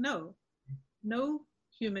like no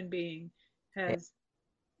human being has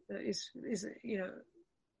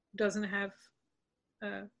doesn't have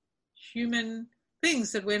human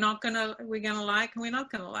things that we're gonna like and we're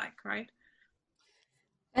not gonna like, right?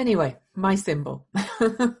 Anyway, my symbol.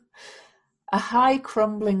 A high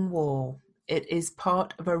crumbling wall. It is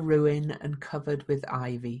part of a ruin and covered with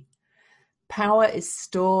ivy. Power is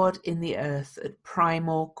stored in the earth at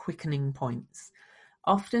primal quickening points.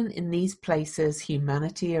 Often in these places,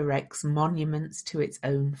 humanity erects monuments to its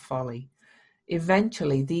own folly.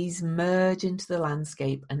 Eventually, these merge into the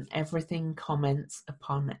landscape and everything comments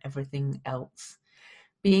upon everything else,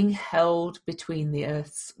 being held between the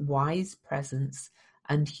earth's wise presence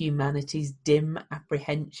and humanity's dim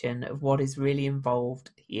apprehension of what is really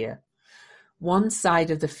involved here. One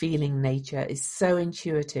side of the feeling nature is so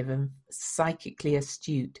intuitive and psychically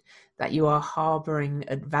astute that you are harboring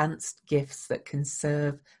advanced gifts that can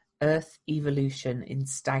serve Earth evolution in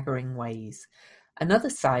staggering ways. Another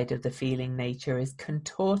side of the feeling nature is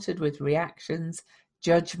contorted with reactions,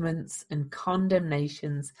 judgments, and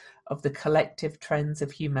condemnations of the collective trends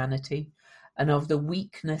of humanity and of the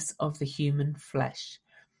weakness of the human flesh.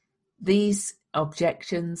 These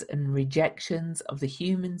objections and rejections of the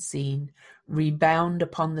human scene rebound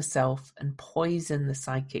upon the self and poison the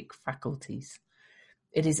psychic faculties.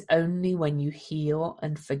 It is only when you heal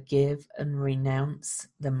and forgive and renounce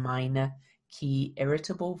the minor, key,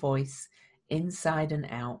 irritable voice inside and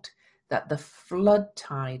out that the flood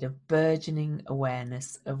tide of burgeoning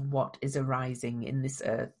awareness of what is arising in this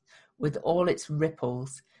earth with all its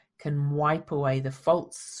ripples can wipe away the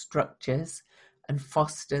false structures and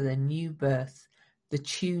foster the new birth, the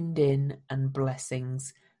tuned in and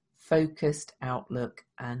blessings, focused outlook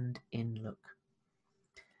and inlook.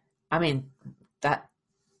 I mean, that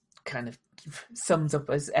kind of sums up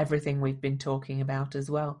as everything we've been talking about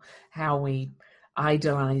as well, how we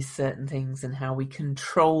idolize certain things and how we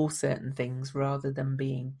control certain things rather than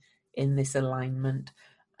being in this alignment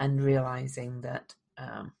and realizing that,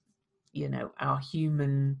 our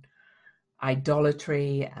human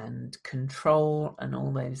idolatry and control and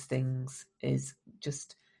all those things is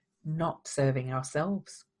just not serving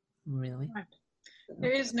ourselves, really. Right.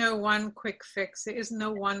 There is no one quick fix. There is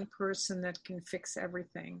no one person that can fix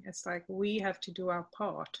everything. It's like we have to do our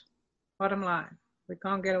part. Bottom line, we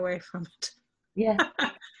can't get away from it. Yeah.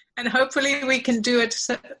 And hopefully we can do it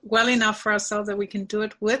well enough for ourselves that we can do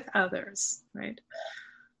it with others, right?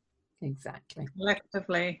 Exactly.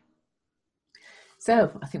 Collectively.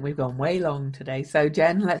 So I think we've gone way long today. So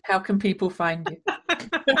Jen, how can people find you?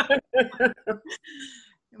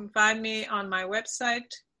 You can find me on my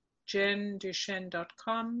website,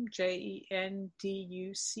 jenduchenne.com, JenDuchene.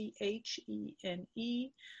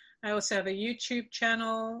 I also have a YouTube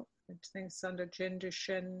channel. I think it's under Jen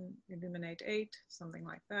Duchenne Illuminate 8, something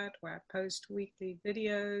like that, where I post weekly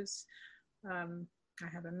videos. I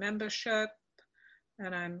have a membership,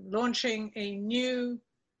 and I'm launching a new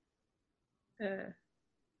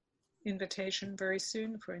invitation very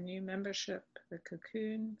soon for a new membership, the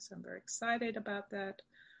Cocoon. So I'm very excited about that.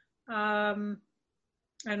 And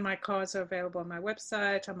my cards are available on my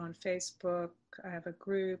website. I'm on Facebook. I have a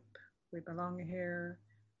group, We Belong Here.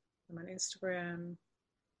 I'm on Instagram.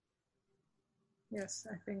 Yes,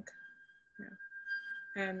 I think, yeah.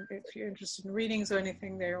 And if you're interested in readings or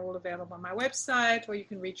anything, they're all available on my website, or you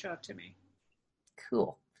can reach out to me.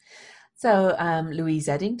 Cool. So Louise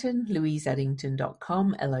Eddington,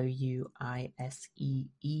 louiseeddington.com,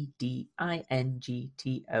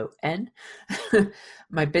 LOUISEEDINGTON.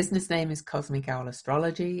 My business name is Cosmic Owl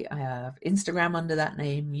Astrology. I have Instagram under that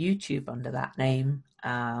name, YouTube under that name,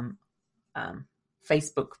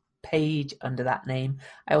 Facebook page under that name.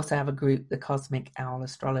 I also have a group, the Cosmic Owl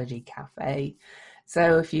Astrology Cafe.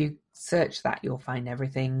 So if you search that, you'll find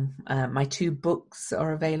everything. My 2 books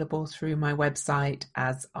are available through my website,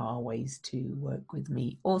 as are ways to work with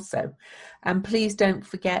me also. And please don't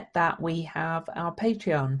forget that we have our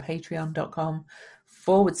Patreon,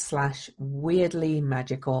 patreon.com/weirdly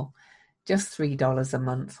magical. Just $3 a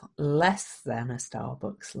month, less than a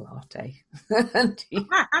Starbucks latte.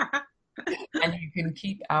 And you can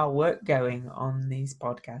keep our work going on these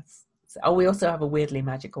podcasts. Oh, we also have a Weirdly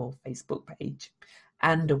Magical Facebook page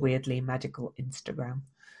and a Weirdly Magical Instagram.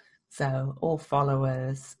 So all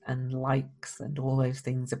followers and likes and all those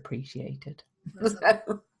things appreciated.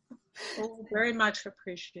 Oh, very much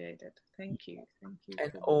appreciated. Thank you. Thank you.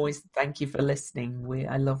 And always thank you for listening.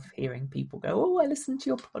 I love hearing people go, oh, I listen to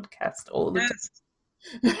your podcast all the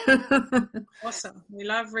time. Awesome. We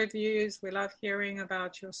love reviews. We love hearing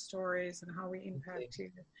about your stories and how we impact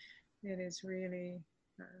you. It is really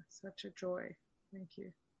such a joy. Thank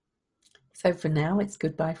you. So for now, it's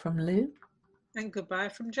goodbye from Lou. And goodbye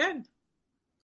from Jen.